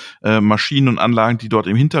 eure Maschinen und Anlagen, die dort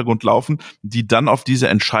im Hintergrund laufen, die dann auf diese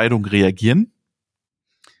Entscheidung reagieren?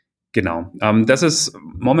 Genau. Das ist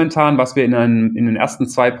momentan, was wir in den ersten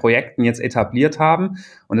 2 Projekten jetzt etabliert haben.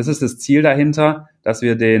 Und das ist das Ziel dahinter, dass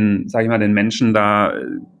wir den Menschen da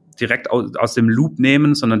direkt aus dem Loop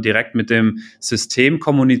nehmen, sondern direkt mit dem System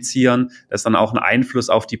kommunizieren, das dann auch einen Einfluss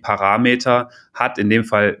auf die Parameter hat, in dem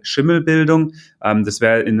Fall Schimmelbildung. Das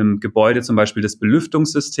wäre in einem Gebäude zum Beispiel das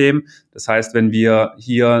Belüftungssystem. Das heißt, wenn wir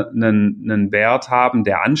hier einen Wert haben,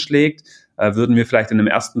 der anschlägt, würden wir vielleicht in einem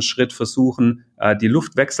ersten Schritt versuchen, die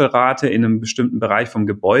Luftwechselrate in einem bestimmten Bereich vom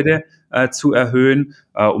Gebäude zu erhöhen,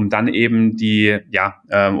 um dann eben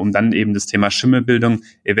das Thema Schimmelbildung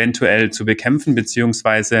eventuell zu bekämpfen,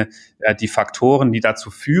 beziehungsweise die Faktoren, die dazu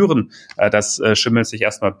führen, dass Schimmel sich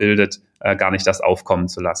erstmal bildet, gar nicht das aufkommen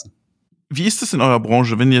zu lassen. Wie ist es in eurer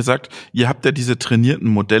Branche, wenn ihr sagt, ihr habt ja diese trainierten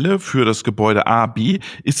Modelle für das Gebäude A, B,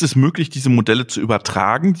 ist es möglich, diese Modelle zu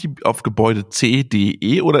übertragen, die auf Gebäude C, D,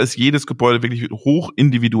 E, oder ist jedes Gebäude wirklich hoch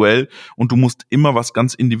individuell und du musst immer was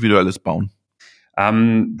ganz Individuelles bauen? Da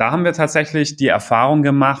haben wir tatsächlich die Erfahrung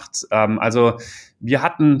gemacht, also wir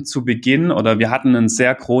hatten zu Beginn oder wir hatten ein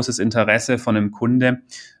sehr großes Interesse von einem Kunde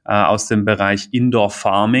aus dem Bereich Indoor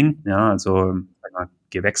Farming, ja, also sag mal,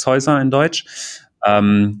 Gewächshäuser in Deutsch,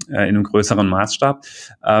 in einem größeren Maßstab,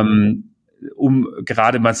 um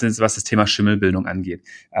gerade was das Thema Schimmelbildung angeht.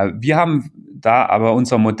 Wir haben da aber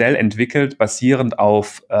unser Modell entwickelt, basierend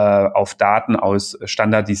auf Daten aus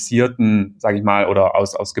standardisierten, sage ich mal, oder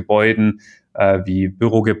aus Gebäuden, wie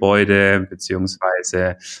Bürogebäude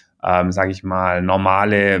beziehungsweise, sage ich mal,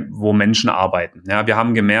 normale, wo Menschen arbeiten. Ja, wir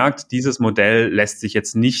haben gemerkt, dieses Modell lässt sich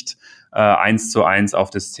jetzt nicht 1:1 auf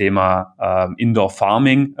das Thema Indoor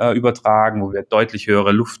Farming übertragen, wo wir deutlich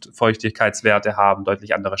höhere Luftfeuchtigkeitswerte haben,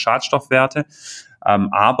 deutlich andere Schadstoffwerte.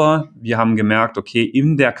 Aber wir haben gemerkt, okay,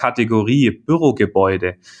 in der Kategorie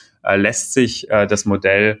Bürogebäude lässt sich das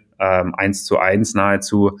Modell 1:1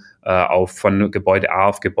 nahezu von Gebäude A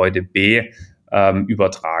auf Gebäude B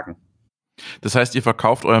übertragen. Das heißt, ihr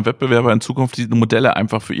verkauft euren Wettbewerber in Zukunft diese Modelle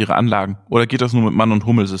einfach für ihre Anlagen? Oder geht das nur mit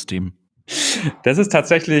Mann+Hummel-Systemen? Das ist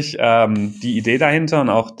tatsächlich die Idee dahinter und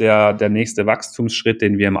auch der nächste Wachstumsschritt,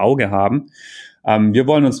 den wir im Auge haben. Wir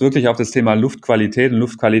wollen uns wirklich auf das Thema Luftqualität und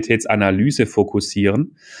Luftqualitätsanalyse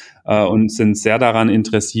fokussieren und sind sehr daran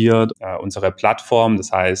interessiert, unsere Plattform,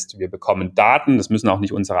 das heißt, wir bekommen Daten, das müssen auch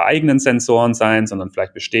nicht unsere eigenen Sensoren sein, sondern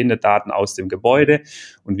vielleicht bestehende Daten aus dem Gebäude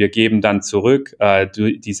und wir geben dann zurück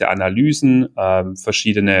diese Analysen,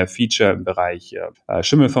 verschiedene Feature im Bereich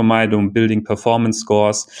Schimmelvermeidung, Building Performance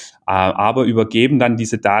Scores, aber übergeben dann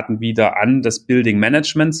diese Daten wieder an das Building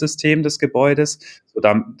Management System des Gebäudes,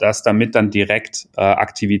 sodass damit dann direkt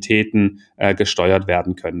Aktivitäten gesteuert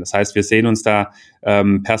werden können. Das heißt, wir sehen uns da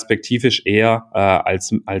perspektivisch eher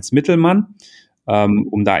als Mittelmann,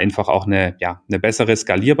 um da einfach auch eine bessere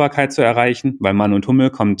Skalierbarkeit zu erreichen, weil Mann+Hummel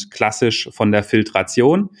kommt klassisch von der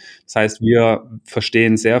Filtration. Das heißt, wir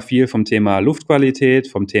verstehen sehr viel vom Thema Luftqualität,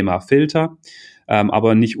 vom Thema Filter,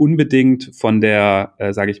 aber nicht unbedingt von der,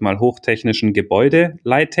 sage ich mal, hochtechnischen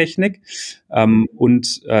Gebäudeleittechnik.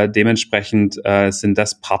 Und dementsprechend sind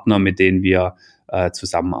das Partner, mit denen wir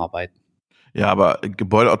zusammenarbeiten. Ja, aber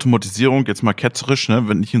Gebäudeautomatisierung, jetzt mal ketzerisch, ne,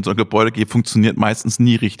 wenn ich in so ein Gebäude gehe, funktioniert meistens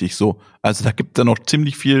nie richtig so. Also da gibt es ja noch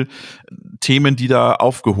ziemlich viel Themen, die da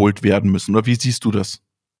aufgeholt werden müssen. Oder wie siehst du das?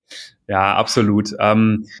 Ja, absolut.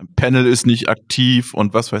 Panel ist nicht aktiv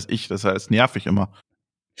und was weiß ich, das heißt nervig immer.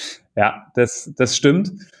 Ja, das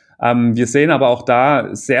stimmt. Wir sehen aber auch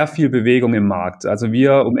da sehr viel Bewegung im Markt. Also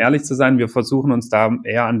wir, um ehrlich zu sein, wir versuchen uns da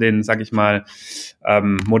eher an den, sag ich mal,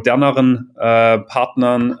 moderneren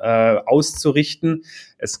Partnern auszurichten.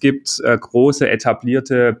 Es gibt große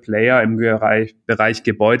etablierte Player im Bereich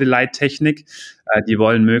Gebäudeleittechnik. Die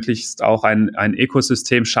wollen möglichst auch ein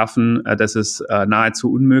Ökosystem schaffen, das es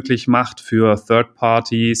nahezu unmöglich macht für Third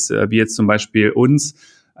Parties, wie jetzt zum Beispiel uns,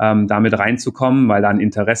 damit reinzukommen, weil da ein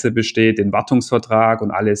Interesse besteht, den Wartungsvertrag und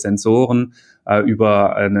alle Sensoren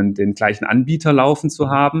über den gleichen Anbieter laufen zu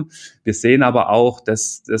haben. Wir sehen aber auch,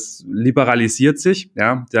 dass das liberalisiert sich.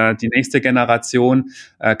 Ja, die nächste Generation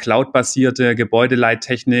Cloud-basierte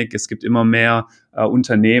Gebäudeleittechnik. Es gibt immer mehr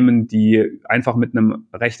Unternehmen, die einfach mit einem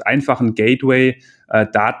recht einfachen Gateway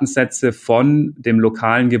Datensätze von dem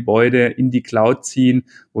lokalen Gebäude in die Cloud ziehen,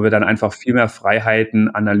 wo wir dann einfach viel mehr Freiheiten,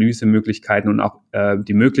 Analysemöglichkeiten und auch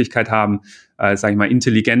die Möglichkeit haben, sage ich mal,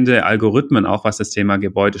 intelligente Algorithmen, auch was das Thema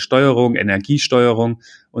Gebäudesteuerung, Energiesteuerung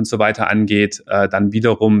und so weiter angeht, dann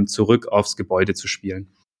wiederum zurück aufs Gebäude zu spielen.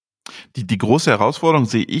 Die große Herausforderung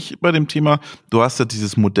sehe ich bei dem Thema, du hast ja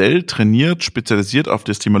dieses Modell trainiert, spezialisiert auf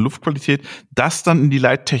das Thema Luftqualität, das dann in die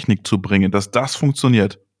Leittechnik zu bringen, dass das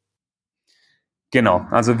funktioniert. Genau,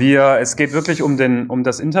 also es geht wirklich um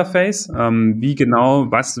das Interface, wie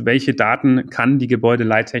genau, welche Daten kann die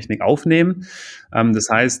Gebäudeleittechnik aufnehmen. Das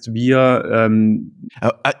heißt, Moment,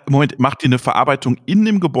 macht ihr eine Verarbeitung in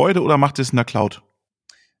dem Gebäude oder macht ihr es in der Cloud?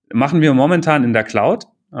 Machen wir momentan in der Cloud.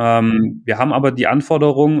 Wir haben aber die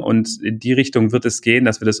Anforderung und in die Richtung wird es gehen,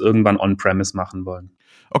 dass wir das irgendwann on-premise machen wollen.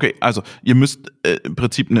 Okay, also ihr müsst im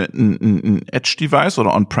Prinzip ein Edge-Device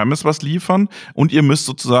oder on-premise was liefern und ihr müsst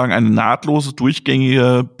sozusagen eine nahtlose,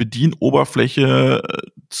 durchgängige Bedienoberfläche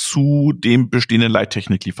zu dem bestehenden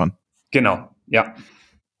Leittechnik liefern. Genau, ja.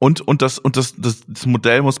 Und das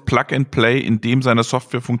Modell muss Plug and Play in dem seiner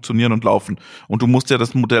Software funktionieren und laufen. Und du musst ja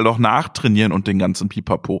das Modell auch nachtrainieren und den ganzen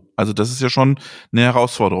Pipapo. Also das ist ja schon eine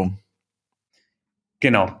Herausforderung.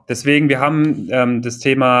 Genau, deswegen, wir haben das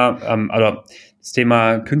Thema, oder Das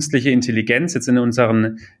Thema künstliche Intelligenz jetzt in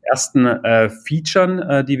unseren ersten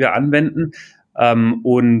Features, die wir anwenden,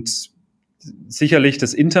 und sicherlich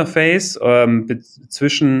das Interface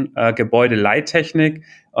zwischen Gebäudeleittechnik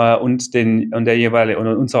und der jeweiligen und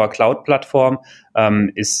unserer Cloud-Plattform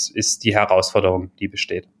ist die Herausforderung, die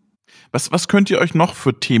besteht. Was könnt ihr euch noch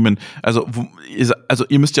für Themen, also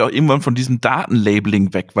ihr müsst ja auch irgendwann von diesem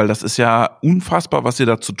Datenlabeling weg, weil das ist ja unfassbar, was ihr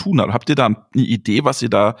da zu tun habt. Habt ihr da eine Idee,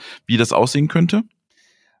 wie das aussehen könnte?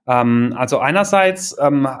 Also einerseits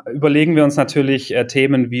überlegen wir uns natürlich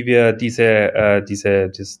Themen, wie wir diese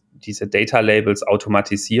Data Labels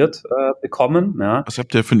automatisiert bekommen. Ja. Was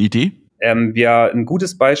habt ihr für eine Idee? Ein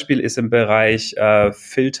gutes Beispiel ist im Bereich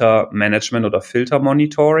Filtermanagement oder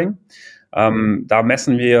Filtermonitoring. Da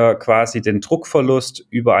messen wir quasi den Druckverlust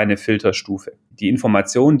über eine Filterstufe. Die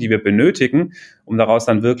Informationen, die wir benötigen, um daraus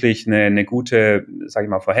dann wirklich eine gute, sage ich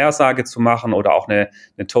mal, Vorhersage zu machen oder auch eine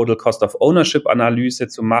Total Cost of Ownership Analyse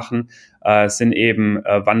zu machen, sind eben,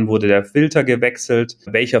 wann wurde der Filter gewechselt,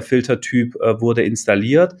 welcher Filtertyp wurde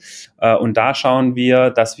installiert. Und da schauen wir,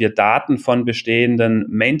 dass wir Daten von bestehenden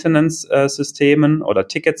Maintenance-Systemen oder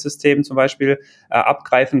Ticketsystemen zum Beispiel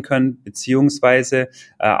abgreifen können, beziehungsweise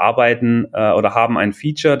arbeiten oder haben ein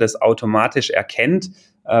Feature, das automatisch erkennt,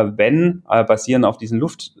 wenn basierend auf diesen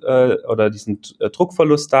oder diesen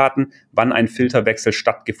Druckverlustdaten, wann ein Filterwechsel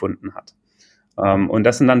stattgefunden hat. Und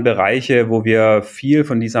das sind dann Bereiche, wo wir viel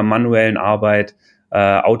von dieser manuellen Arbeit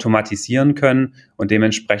automatisieren können und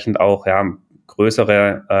dementsprechend auch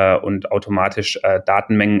größere und automatisch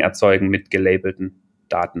Datenmengen erzeugen mit gelabelten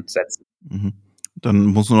Datensätzen. Mhm. Dann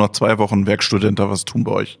muss nur noch 2 Wochen Werkstudent da was tun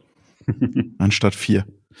bei euch. Anstatt 4.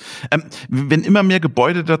 Wenn immer mehr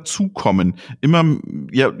Gebäude dazukommen,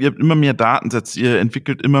 ihr habt immer mehr Datensätze, ihr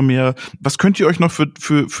entwickelt immer mehr, was könnt ihr euch noch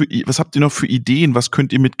was habt ihr noch für Ideen, was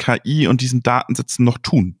könnt ihr mit KI und diesen Datensätzen noch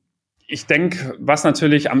tun? Ich denke, was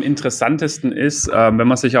natürlich am interessantesten ist, wenn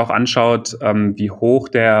man sich auch anschaut, wie hoch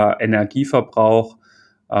der Energieverbrauch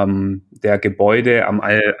der Gebäude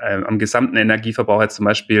am gesamten Energieverbrauch jetzt zum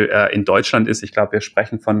Beispiel in Deutschland ist. Ich glaube, wir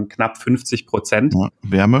sprechen von knapp 50%. Ja,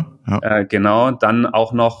 Wärme. Ja. Genau. Dann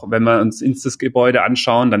auch noch, wenn wir uns das Gebäude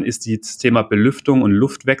anschauen, dann ist das Thema Belüftung und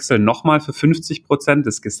Luftwechsel nochmal für 50%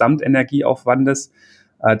 des Gesamtenergieaufwandes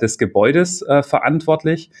des Gebäudes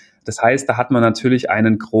verantwortlich. Das heißt, da hat man natürlich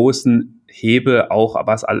einen großen Hebel, auch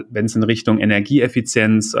wenn es in Richtung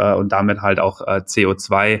Energieeffizienz und damit halt auch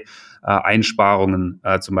CO2 Einsparungen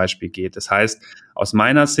zum Beispiel geht. Das heißt, aus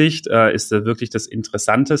meiner Sicht ist wirklich das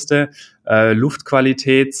Interessanteste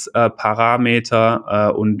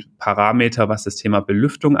Luftqualitätsparameter und Parameter, was das Thema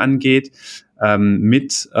Belüftung angeht,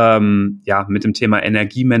 mit dem Thema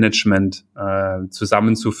Energiemanagement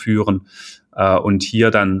zusammenzuführen und hier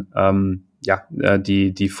dann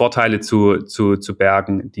die Vorteile zu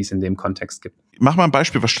bergen, die es in dem Kontext gibt. Mach mal ein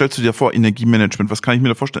Beispiel, was stellst du dir vor, Energiemanagement? Was kann ich mir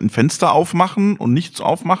da vorstellen? Ein Fenster aufmachen und nichts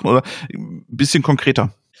aufmachen oder ein bisschen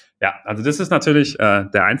konkreter? Ja, also das ist natürlich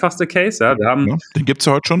der einfachste Case. Ja. Wir haben den gibt's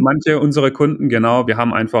ja heute schon. Manche unserer Kunden, genau, wir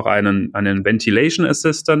haben einfach einen Ventilation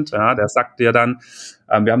Assistant, ja, der sagt dir dann,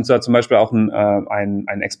 wir haben zwar zum Beispiel auch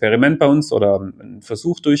ein Experiment bei uns oder einen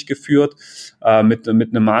Versuch durchgeführt mit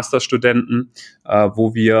einem Masterstudenten,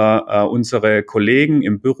 wo wir unsere Kollegen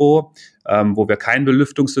im Büro, wo wir kein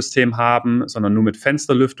Belüftungssystem haben, sondern nur mit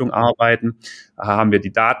Fensterlüftung arbeiten, haben wir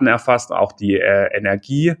die Daten erfasst, auch die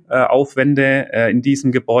Energieaufwände in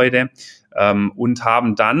diesem Gebäude. Und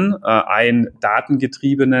haben dann ein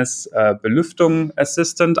datengetriebenes Belüftung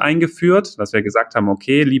Assistant eingeführt, dass wir gesagt haben,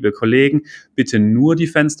 okay, liebe Kollegen, bitte nur die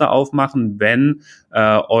Fenster aufmachen, wenn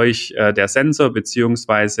euch der Sensor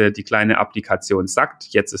beziehungsweise die kleine Applikation sagt,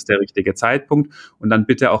 jetzt ist der richtige Zeitpunkt, und dann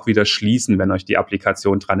bitte auch wieder schließen, wenn euch die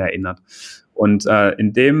Applikation dran erinnert. Und da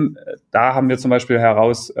haben wir zum Beispiel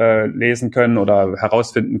herauslesen können oder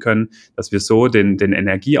herausfinden können, dass wir so den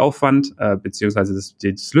Energieaufwand beziehungsweise das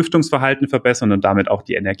Lüftungsverhalten verbessern und damit auch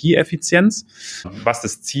die Energieeffizienz. Was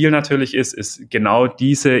das Ziel natürlich ist genau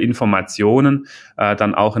diese Informationen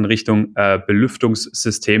dann auch in Richtung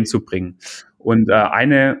Belüftungssystem zu bringen. Und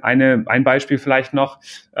ein Beispiel vielleicht noch.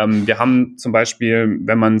 Wir haben zum Beispiel,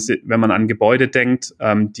 wenn man an Gebäude denkt,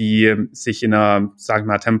 die sich in einer, sagen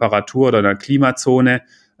wir mal, Temperatur oder einer Klimazone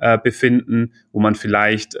befinden, wo man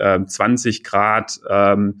vielleicht 20 Grad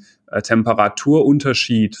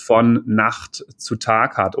Temperaturunterschied von Nacht zu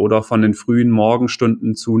Tag hat oder von den frühen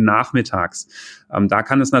Morgenstunden zu nachmittags. Da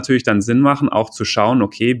kann es natürlich dann Sinn machen, auch zu schauen,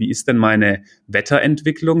 okay, wie ist denn meine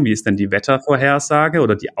Wetterentwicklung, wie ist denn die Wettervorhersage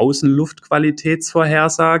oder die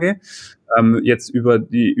Außenluftqualitätsvorhersage jetzt über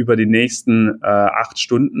die nächsten 8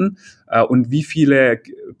 Stunden und wie viele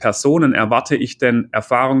Personen erwarte ich denn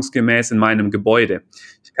erfahrungsgemäß in meinem Gebäude?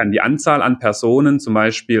 Ich kann die Anzahl an Personen zum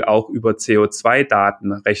Beispiel auch über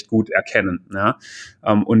CO2-Daten recht gut erkennen. Ja?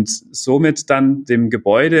 Und somit dann dem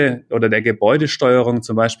Gebäude oder der Gebäudesteuerung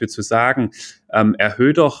zum Beispiel zu sagen,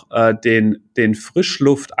 erhöht doch den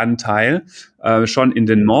Frischluftanteil schon in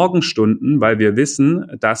den Morgenstunden, weil wir wissen,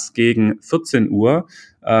 dass gegen 14 Uhr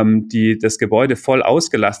das Gebäude voll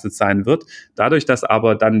ausgelastet sein wird. Dadurch, dass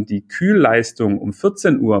aber dann die Kühlleistung um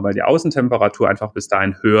 14 Uhr, weil die Außentemperatur einfach bis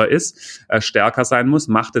dahin höher ist, stärker sein muss,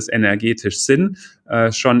 macht es energetisch Sinn,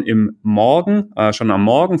 schon am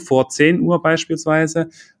Morgen vor 10 Uhr beispielsweise,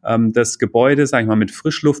 das Gebäude, sage ich mal, mit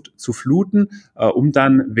Frischluft zu fluten, um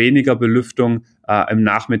dann weniger Belüftung im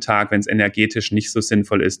Nachmittag, wenn es energetisch nicht so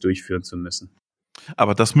sinnvoll ist, durchführen zu müssen.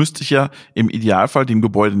 Aber das müsste ich ja im Idealfall dem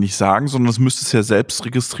Gebäude nicht sagen, sondern das müsste es ja selbst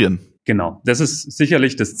registrieren. Genau, das ist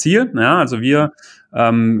sicherlich das Ziel. Ja, also wir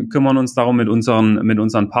kümmern uns darum mit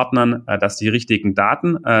unseren Partnern, dass die richtigen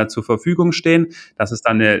Daten zur Verfügung stehen, dass es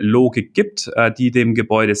dann eine Logik gibt, die dem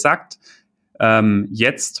Gebäude sagt,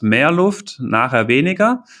 jetzt mehr Luft, nachher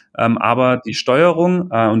weniger, aber die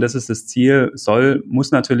Steuerung, und das ist das Ziel,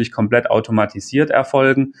 muss natürlich komplett automatisiert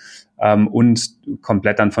erfolgen und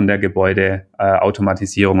komplett dann von der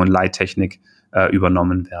Gebäudeautomatisierung und Leittechnik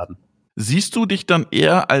übernommen werden. Siehst du dich dann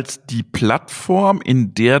eher als die Plattform,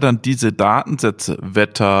 in der dann diese Datensätze,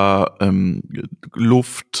 Wetter,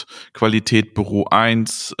 Luft, Qualität, Büro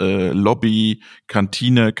 1, Lobby,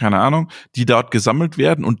 Kantine, keine Ahnung, die dort gesammelt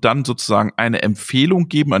werden und dann sozusagen eine Empfehlung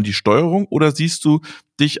geben an die Steuerung, oder siehst du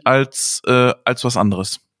dich als was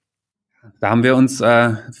anderes? Da haben wir uns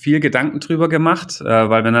viel Gedanken drüber gemacht,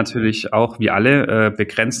 weil wir natürlich auch wie alle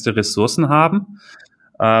begrenzte Ressourcen haben.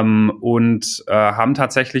 Und haben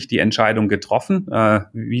tatsächlich die Entscheidung getroffen,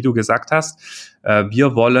 wie du gesagt hast.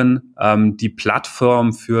 Wir wollen die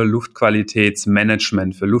Plattform für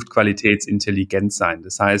Luftqualitätsmanagement, für Luftqualitätsintelligenz sein.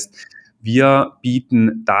 Das heißt, wir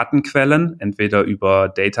bieten Datenquellen, entweder über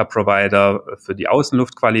Data Provider für die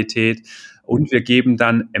Außenluftqualität, und wir geben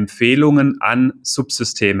dann Empfehlungen an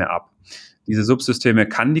Subsysteme ab. Diese Subsysteme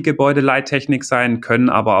kann die Gebäudeleittechnik sein, können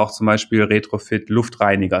aber auch zum Beispiel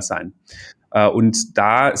Retrofit-Luftreiniger sein. Und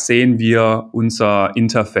da sehen wir unser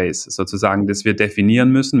Interface sozusagen, das wir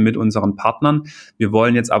definieren müssen mit unseren Partnern. Wir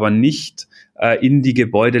wollen jetzt aber nicht in die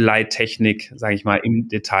Gebäudeleittechnik, sage ich mal, ins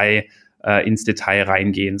Detail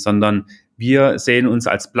reingehen, sondern wir sehen uns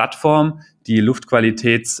als Plattform, die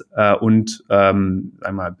Luftqualitäts- und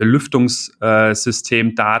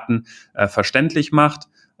Belüftungssystemdaten verständlich macht,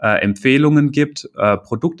 Empfehlungen gibt,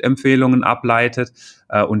 Produktempfehlungen ableitet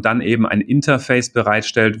und dann eben ein Interface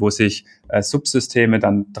bereitstellt, wo sich Subsysteme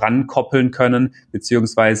dann dran koppeln können,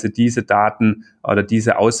 beziehungsweise diese Daten oder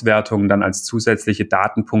diese Auswertungen dann als zusätzliche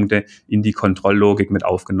Datenpunkte in die Kontrolllogik mit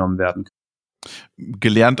aufgenommen werden.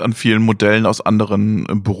 Gelernt an vielen Modellen aus anderen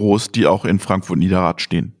Büros, die auch in Frankfurt-Niederrad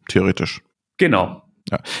stehen, theoretisch. Genau.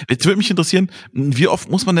 Ja. Jetzt würde mich interessieren, wie oft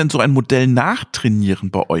muss man denn so ein Modell nachtrainieren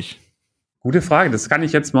bei euch? Gute Frage. Das kann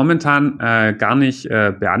ich jetzt momentan gar nicht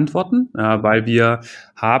beantworten, weil wir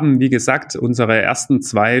haben, wie gesagt, unsere ersten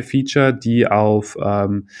 2 Feature, die auf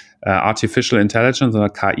Artificial Intelligence oder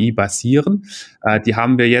KI basieren. Die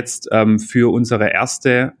haben wir jetzt für unsere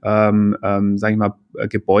erste, sage ich mal,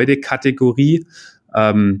 Gebäudekategorie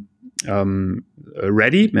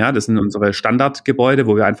ready. Ja, das sind unsere Standardgebäude,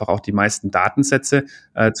 wo wir einfach auch die meisten Datensätze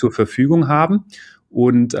zur Verfügung haben.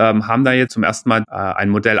 Und haben da jetzt zum ersten Mal ein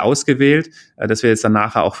Modell ausgewählt, das wir jetzt dann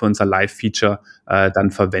nachher auch für unser Live-Feature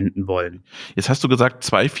dann verwenden wollen. Jetzt hast du gesagt,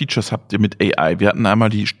 2 Features habt ihr mit AI. Wir hatten einmal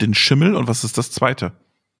den Schimmel, und was ist das zweite?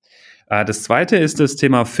 Das zweite ist das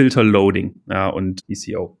Thema Filter Loading und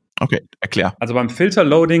ECO. Okay, erklär. Also beim Filter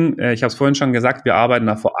Loading, ich habe es vorhin schon gesagt, wir arbeiten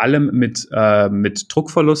da vor allem mit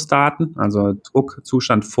Druckverlustdaten, also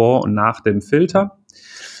Druckzustand vor und nach dem Filter.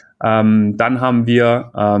 Dann haben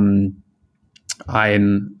wir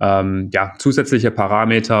ein zusätzlicher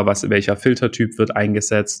Parameter, welcher Filtertyp wird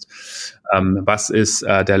eingesetzt, was ist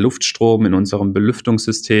der Luftstrom in unserem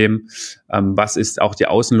Belüftungssystem, was ist auch die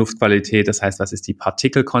Außenluftqualität, das heißt, was ist die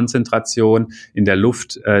Partikelkonzentration in der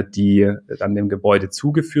Luft, die dann dem Gebäude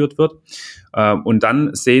zugeführt wird. Und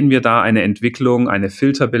dann sehen wir da eine Entwicklung, eine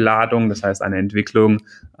Filterbeladung, das heißt eine Entwicklung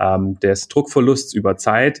des Druckverlusts über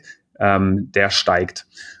Zeit, der steigt.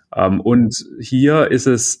 Und hier ist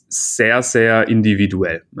es sehr, sehr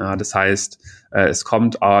individuell. Ja, das heißt, es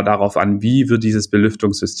kommt darauf an, wie wird dieses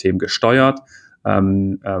Belüftungssystem gesteuert,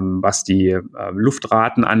 was die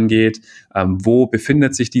Luftraten angeht, wo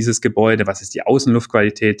befindet sich dieses Gebäude, was ist die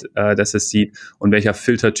Außenluftqualität, das es sieht und welcher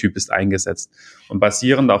Filtertyp ist eingesetzt. Und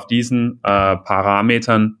basierend auf diesen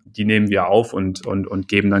Parametern, die nehmen wir auf und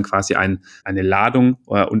geben dann quasi eine Ladung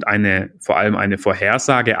und vor allem eine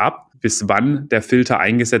Vorhersage ab, bis wann der Filter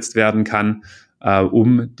eingesetzt werden kann,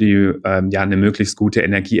 um eine möglichst gute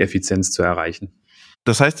Energieeffizienz zu erreichen.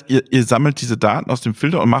 Das heißt, ihr sammelt diese Daten aus dem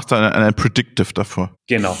Filter und macht dann eine Predictive davor.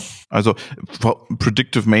 Genau. Also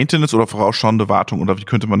Predictive Maintenance oder vorausschauende Wartung, oder wie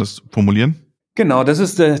könnte man das formulieren? Genau, das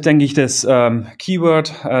ist, denke ich, das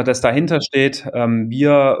Keyword, das dahinter steht.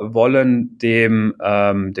 Wir wollen dem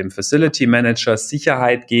Facility Manager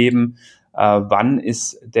Sicherheit geben, wann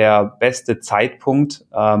ist der beste Zeitpunkt,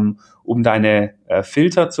 um deine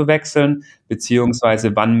Filter zu wechseln,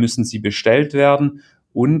 beziehungsweise wann müssen sie bestellt werden.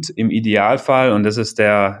 Und im Idealfall, und das ist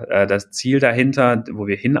das Ziel dahinter, wo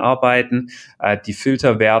wir hinarbeiten, die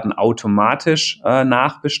Filter werden automatisch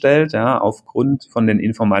nachbestellt, ja, aufgrund von den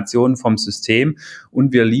Informationen vom System.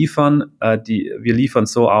 Und wir liefern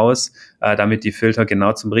so aus, damit die Filter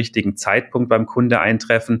genau zum richtigen Zeitpunkt beim Kunde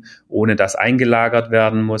eintreffen, ohne dass eingelagert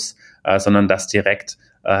werden muss, sondern dass direkt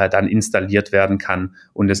dann installiert werden kann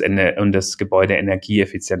und das Gebäude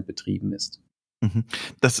energieeffizient betrieben ist.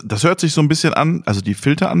 Das hört sich so ein bisschen an, also die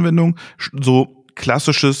Filteranwendung, so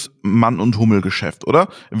klassisches Mann+Hummel-Geschäft, oder?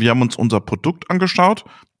 Wir haben uns unser Produkt angeschaut,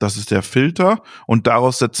 das ist der Filter, und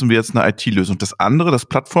daraus setzen wir jetzt eine IT-Lösung. Das andere, das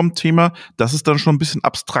Plattformthema, das ist dann schon ein bisschen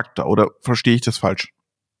abstrakter, oder verstehe ich das falsch?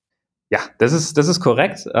 Ja, das ist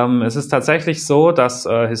korrekt. Es ist tatsächlich so, dass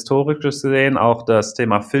historisch gesehen auch das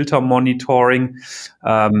Thema Filtermonitoring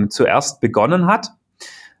zuerst begonnen hat.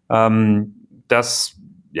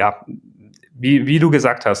 Wie du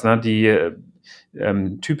gesagt hast, ne,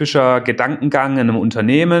 typischer Gedankengang in einem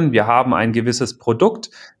Unternehmen, wir haben ein gewisses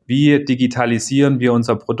Produkt, wie digitalisieren wir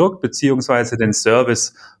unser Produkt beziehungsweise den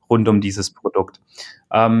Service rund um dieses Produkt.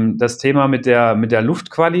 Das Thema mit der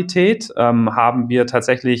Luftqualität haben wir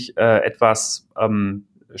tatsächlich etwas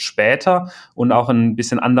später und auch in ein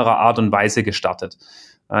bisschen anderer Art und Weise gestartet.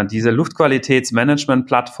 Diese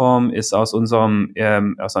Luftqualitätsmanagement-Plattform ist aus einem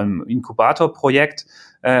Inkubatorprojekt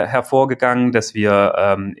hervorgegangen, das wir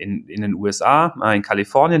in den USA, in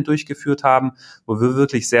Kalifornien durchgeführt haben, wo wir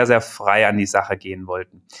wirklich sehr, sehr frei an die Sache gehen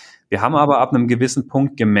wollten. Wir haben aber ab einem gewissen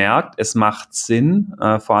Punkt gemerkt, es macht Sinn,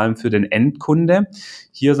 vor allem für den Endkunde,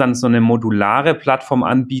 hier dann so eine modulare Plattform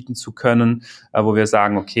anbieten zu können, wo wir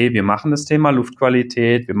sagen, okay, wir machen das Thema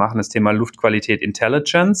Luftqualität, wir machen das Thema Luftqualität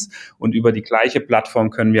Intelligence und über die gleiche Plattform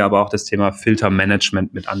können wir aber auch das Thema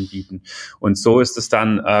Filtermanagement mit anbieten. Und so ist es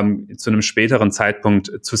dann zu einem späteren Zeitpunkt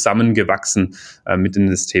zusammengewachsen mit in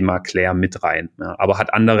das Thema Claire mit rein, ja, aber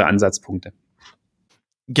hat andere Ansatzpunkte.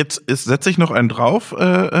 Jetzt setze ich noch einen drauf,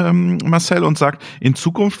 Marcel, und sagt, in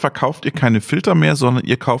Zukunft verkauft ihr keine Filter mehr, sondern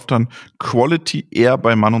ihr kauft dann Quality Air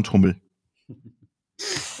bei Mann+Hummel.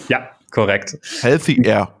 Ja, korrekt. Healthy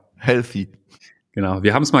Air. Healthy. Genau,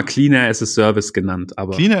 wir haben es mal Cleaner as a Service genannt.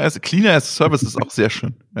 Aber Cleaner as a Service ist auch sehr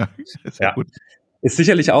schön. Ja, sehr gut. Ist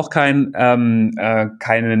sicherlich auch keine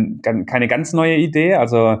ganz neue Idee.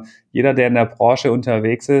 Also jeder, der in der Branche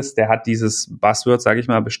unterwegs ist, der hat dieses Buzzword, sage ich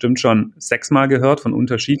mal, bestimmt schon 6-mal gehört von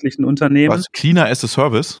unterschiedlichen Unternehmen. Was? Cleaner as a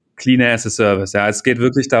Service? Cleaner as a Service, ja. Es geht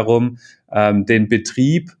wirklich darum, den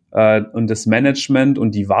Betrieb und das Management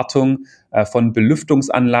und die Wartung von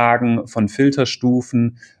Belüftungsanlagen, von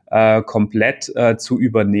Filterstufen komplett zu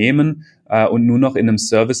übernehmen und nur noch in einem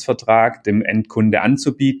Servicevertrag dem Endkunde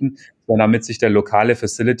anzubieten, damit sich der lokale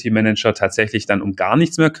Facility Manager tatsächlich dann um gar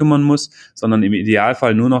nichts mehr kümmern muss, sondern im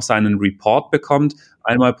Idealfall nur noch seinen Report bekommt,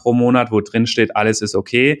 einmal pro Monat, wo drin steht, alles ist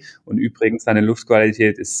okay und übrigens seine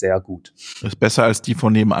Luftqualität ist sehr gut. Das ist besser als die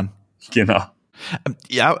von nebenan. Genau.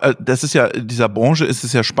 Ja, das ist ja, dieser Branche ist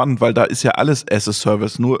es ja spannend, weil da ist ja alles as a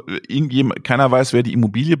Service. Nur keiner weiß, wer die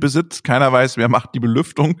Immobilie besitzt, keiner weiß, wer macht die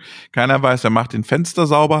Belüftung, keiner weiß, wer macht den Fenster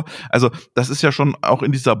sauber. Also das ist ja schon auch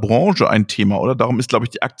in dieser Branche ein Thema, oder? Darum ist, glaube ich,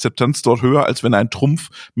 die Akzeptanz dort höher, als wenn ein Trumpf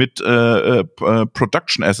mit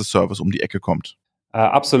Production as a Service um die Ecke kommt.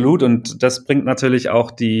 Absolut, und das bringt natürlich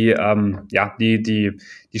auch die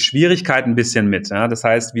Schwierigkeiten ein bisschen mit. Ja? Das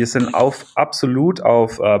heißt, wir sind absolut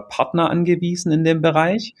auf Partner angewiesen in dem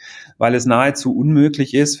Bereich, weil es nahezu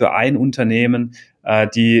unmöglich ist für ein Unternehmen,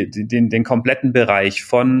 den kompletten Bereich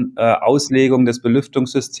von Auslegung des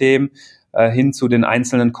Belüftungssystems hin zu den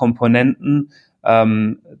einzelnen Komponenten,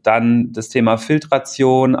 dann das Thema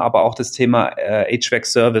Filtration, aber auch das Thema HVAC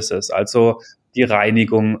Services, also die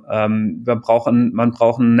Reinigung. Man braucht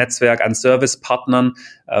ein Netzwerk an Servicepartnern,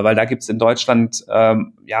 weil da gibt es in Deutschland,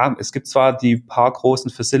 es gibt zwar die paar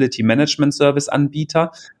großen Facility Management Service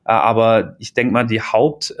Anbieter, aber ich denke mal,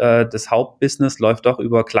 das Hauptbusiness läuft doch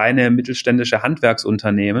über kleine mittelständische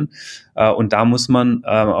Handwerksunternehmen, und da muss man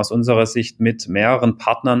aus unserer Sicht mit mehreren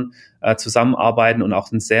Partnern zusammenarbeiten und auch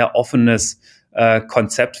ein sehr offenes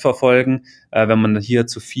Konzept verfolgen. Wenn man hier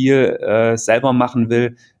zu viel selber machen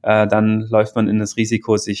will, dann läuft man in das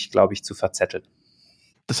Risiko, sich, glaube ich, zu verzetteln.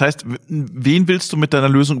 Das heißt, wen willst du mit deiner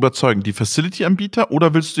Lösung überzeugen? Die Facility-Anbieter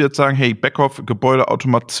oder willst du jetzt sagen, hey, Backoff,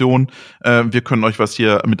 Gebäudeautomation, wir können euch was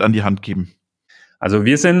hier mit an die Hand geben? Also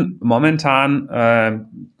wir sind momentan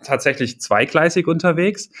tatsächlich zweigleisig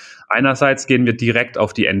unterwegs. Einerseits gehen wir direkt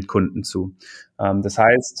auf die Endkunden zu. Das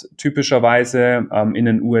heißt, typischerweise in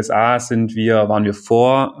den USA waren wir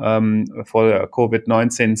vor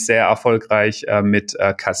Covid-19 sehr erfolgreich mit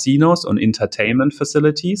Casinos und Entertainment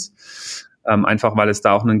Facilities. Einfach weil es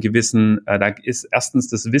da auch da ist erstens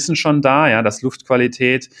das Wissen schon da, ja, dass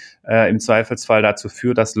Luftqualität im Zweifelsfall dazu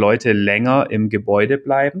führt, dass Leute länger im Gebäude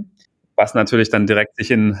bleiben, was natürlich dann direkt sich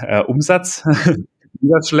in Umsatz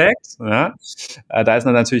niederschlägt. Ja. Da ist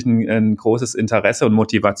natürlich ein großes Interesse und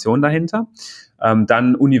Motivation dahinter.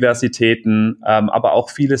 Dann Universitäten, aber auch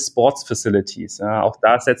viele Sports Facilities. Ja. Auch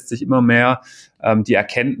da setzt sich immer mehr die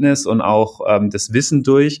Erkenntnis und auch das Wissen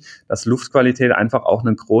durch, dass Luftqualität einfach auch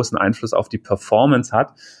einen großen Einfluss auf die Performance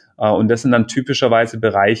hat. Und das sind dann typischerweise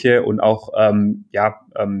Bereiche und auch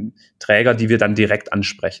Träger, die wir dann direkt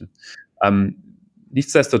ansprechen.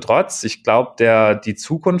 Nichtsdestotrotz, ich glaube, die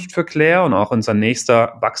Zukunft für Claire und auch unser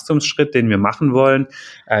nächster Wachstumsschritt, den wir machen wollen,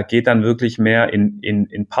 geht dann wirklich mehr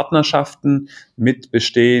in Partnerschaften mit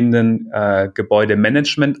bestehenden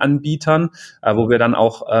Gebäudemanagementanbietern, wo wir dann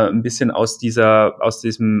auch ein bisschen aus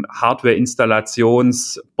diesem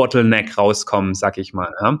Hardware-Installations-Bottleneck rauskommen, sag ich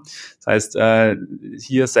mal. Ja. Das heißt,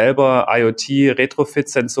 hier selber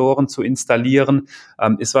IoT-Retrofit-Sensoren zu installieren,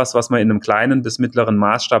 ist was man in einem kleinen bis mittleren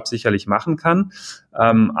Maßstab sicherlich machen kann.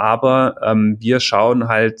 Aber wir schauen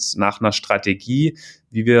halt nach einer Strategie,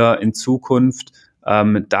 wie wir in Zukunft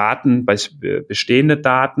bestehende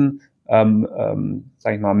Daten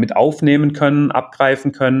sag ich mal, mit aufnehmen können,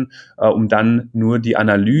 abgreifen können, um dann nur die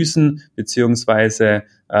Analysen beziehungsweise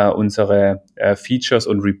unsere Features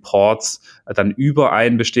und Reports dann über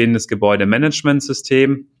ein bestehendes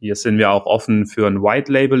Gebäudemanagementsystem. Hier sind wir auch offen für ein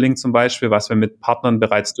White Labeling zum Beispiel, was wir mit Partnern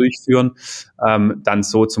bereits durchführen, dann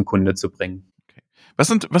so zum Kunde zu bringen. Okay. Was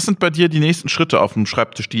sind bei dir die nächsten Schritte auf dem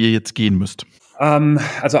Schreibtisch, die ihr jetzt gehen müsst?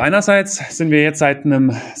 Also einerseits sind wir jetzt seit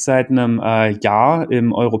einem Jahr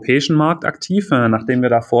im europäischen Markt aktiv, nachdem wir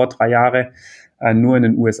davor 3 Jahre nur in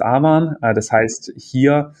den USA waren. Das heißt,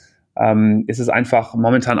 hier ist es einfach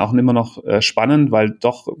momentan auch immer noch spannend, weil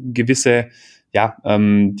doch gewisse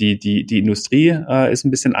die Industrie ist ein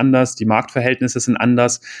bisschen anders, die Marktverhältnisse sind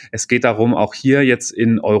anders. Es geht darum, auch hier jetzt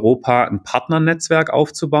in Europa ein Partnernetzwerk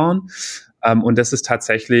aufzubauen. Und das ist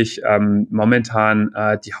tatsächlich momentan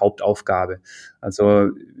die Hauptaufgabe. Also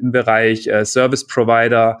im Bereich Service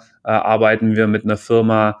Provider arbeiten wir mit einer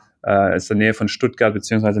Firma ist in der Nähe von Stuttgart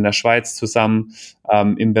beziehungsweise in der Schweiz zusammen.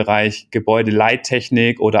 Im Bereich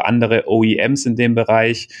Gebäudeleittechnik oder andere OEMs in dem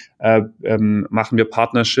Bereich machen wir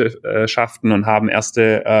Partnerschaften und haben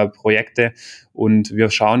erste Projekte. Und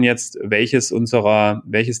wir schauen jetzt, welches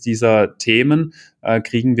dieser Themen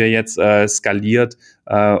kriegen wir jetzt skaliert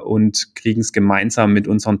und kriegen es gemeinsam mit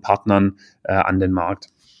unseren Partnern an den Markt.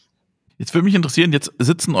 Jetzt würde mich interessieren, jetzt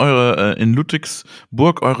sitzen in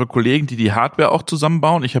Ludwigsburg eure Kollegen, die Hardware auch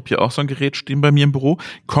zusammenbauen. Ich habe hier auch so ein Gerät stehen bei mir im Büro.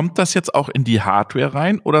 Kommt das jetzt auch in die Hardware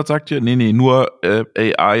rein oder sagt ihr, nee, nur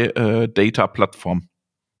AI-Data-Plattform?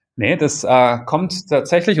 Nee, das kommt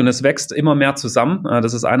tatsächlich und es wächst immer mehr zusammen.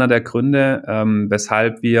 Das ist einer der Gründe,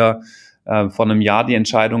 weshalb wir vor einem Jahr die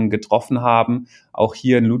Entscheidung getroffen haben, auch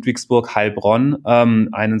hier in Ludwigsburg-Heilbronn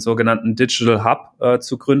einen sogenannten Digital Hub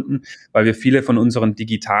zu gründen, weil wir viele von unseren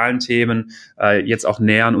digitalen Themen jetzt auch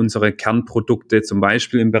näher an unsere Kernprodukte, zum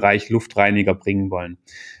Beispiel im Bereich Luftreiniger, bringen wollen.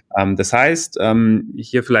 Das heißt,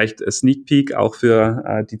 hier vielleicht a Sneak Peek auch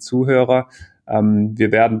für die Zuhörer.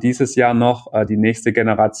 Wir werden dieses Jahr noch die nächste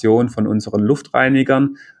Generation von unseren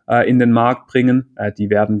Luftreinigern in den Markt bringen. Die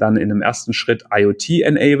werden dann in einem ersten Schritt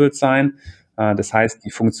IoT-enabled sein. Das heißt,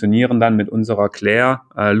 die funktionieren dann mit unserer Claire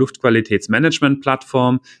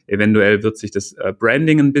Luftqualitätsmanagement-Plattform. Eventuell wird sich das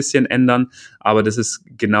Branding ein bisschen ändern, aber das ist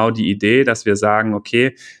genau die Idee, dass wir sagen,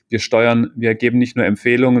 okay, wir geben nicht nur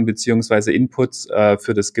Empfehlungen beziehungsweise Inputs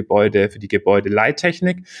für die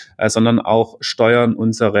Gebäudeleittechnik, sondern auch steuern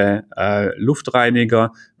unsere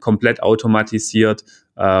Luftreiniger komplett automatisiert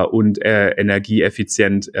und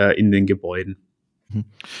energieeffizient in den Gebäuden.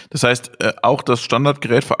 Das heißt, auch das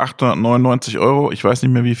Standardgerät für 899 €, ich weiß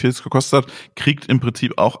nicht mehr, wie viel es gekostet hat, kriegt im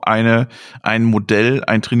Prinzip auch ein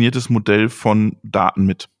trainiertes Modell von Daten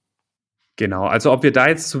mit. Genau, also ob wir da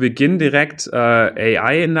jetzt zu Beginn direkt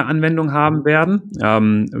AI in der Anwendung haben werden,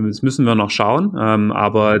 das müssen wir noch schauen.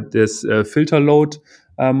 Aber das Filterload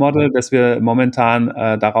Model, das wir momentan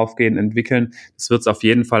darauf gehen entwickeln. Das wird es auf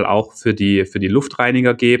jeden Fall auch für die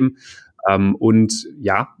Luftreiniger geben. Und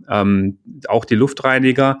ja, auch die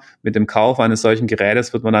Luftreiniger mit dem Kauf eines solchen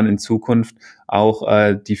Gerätes wird man dann in Zukunft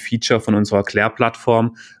auch die Feature von unserer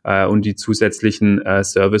Claire-Plattform und die zusätzlichen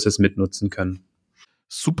Services mitnutzen können.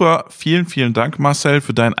 Super, vielen, vielen Dank, Marcel,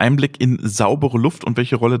 für deinen Einblick in saubere Luft und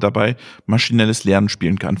welche Rolle dabei maschinelles Lernen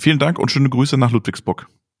spielen kann. Vielen Dank und schöne Grüße nach Ludwigsburg.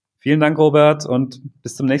 Vielen Dank, Robert, und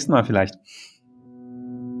bis zum nächsten Mal vielleicht.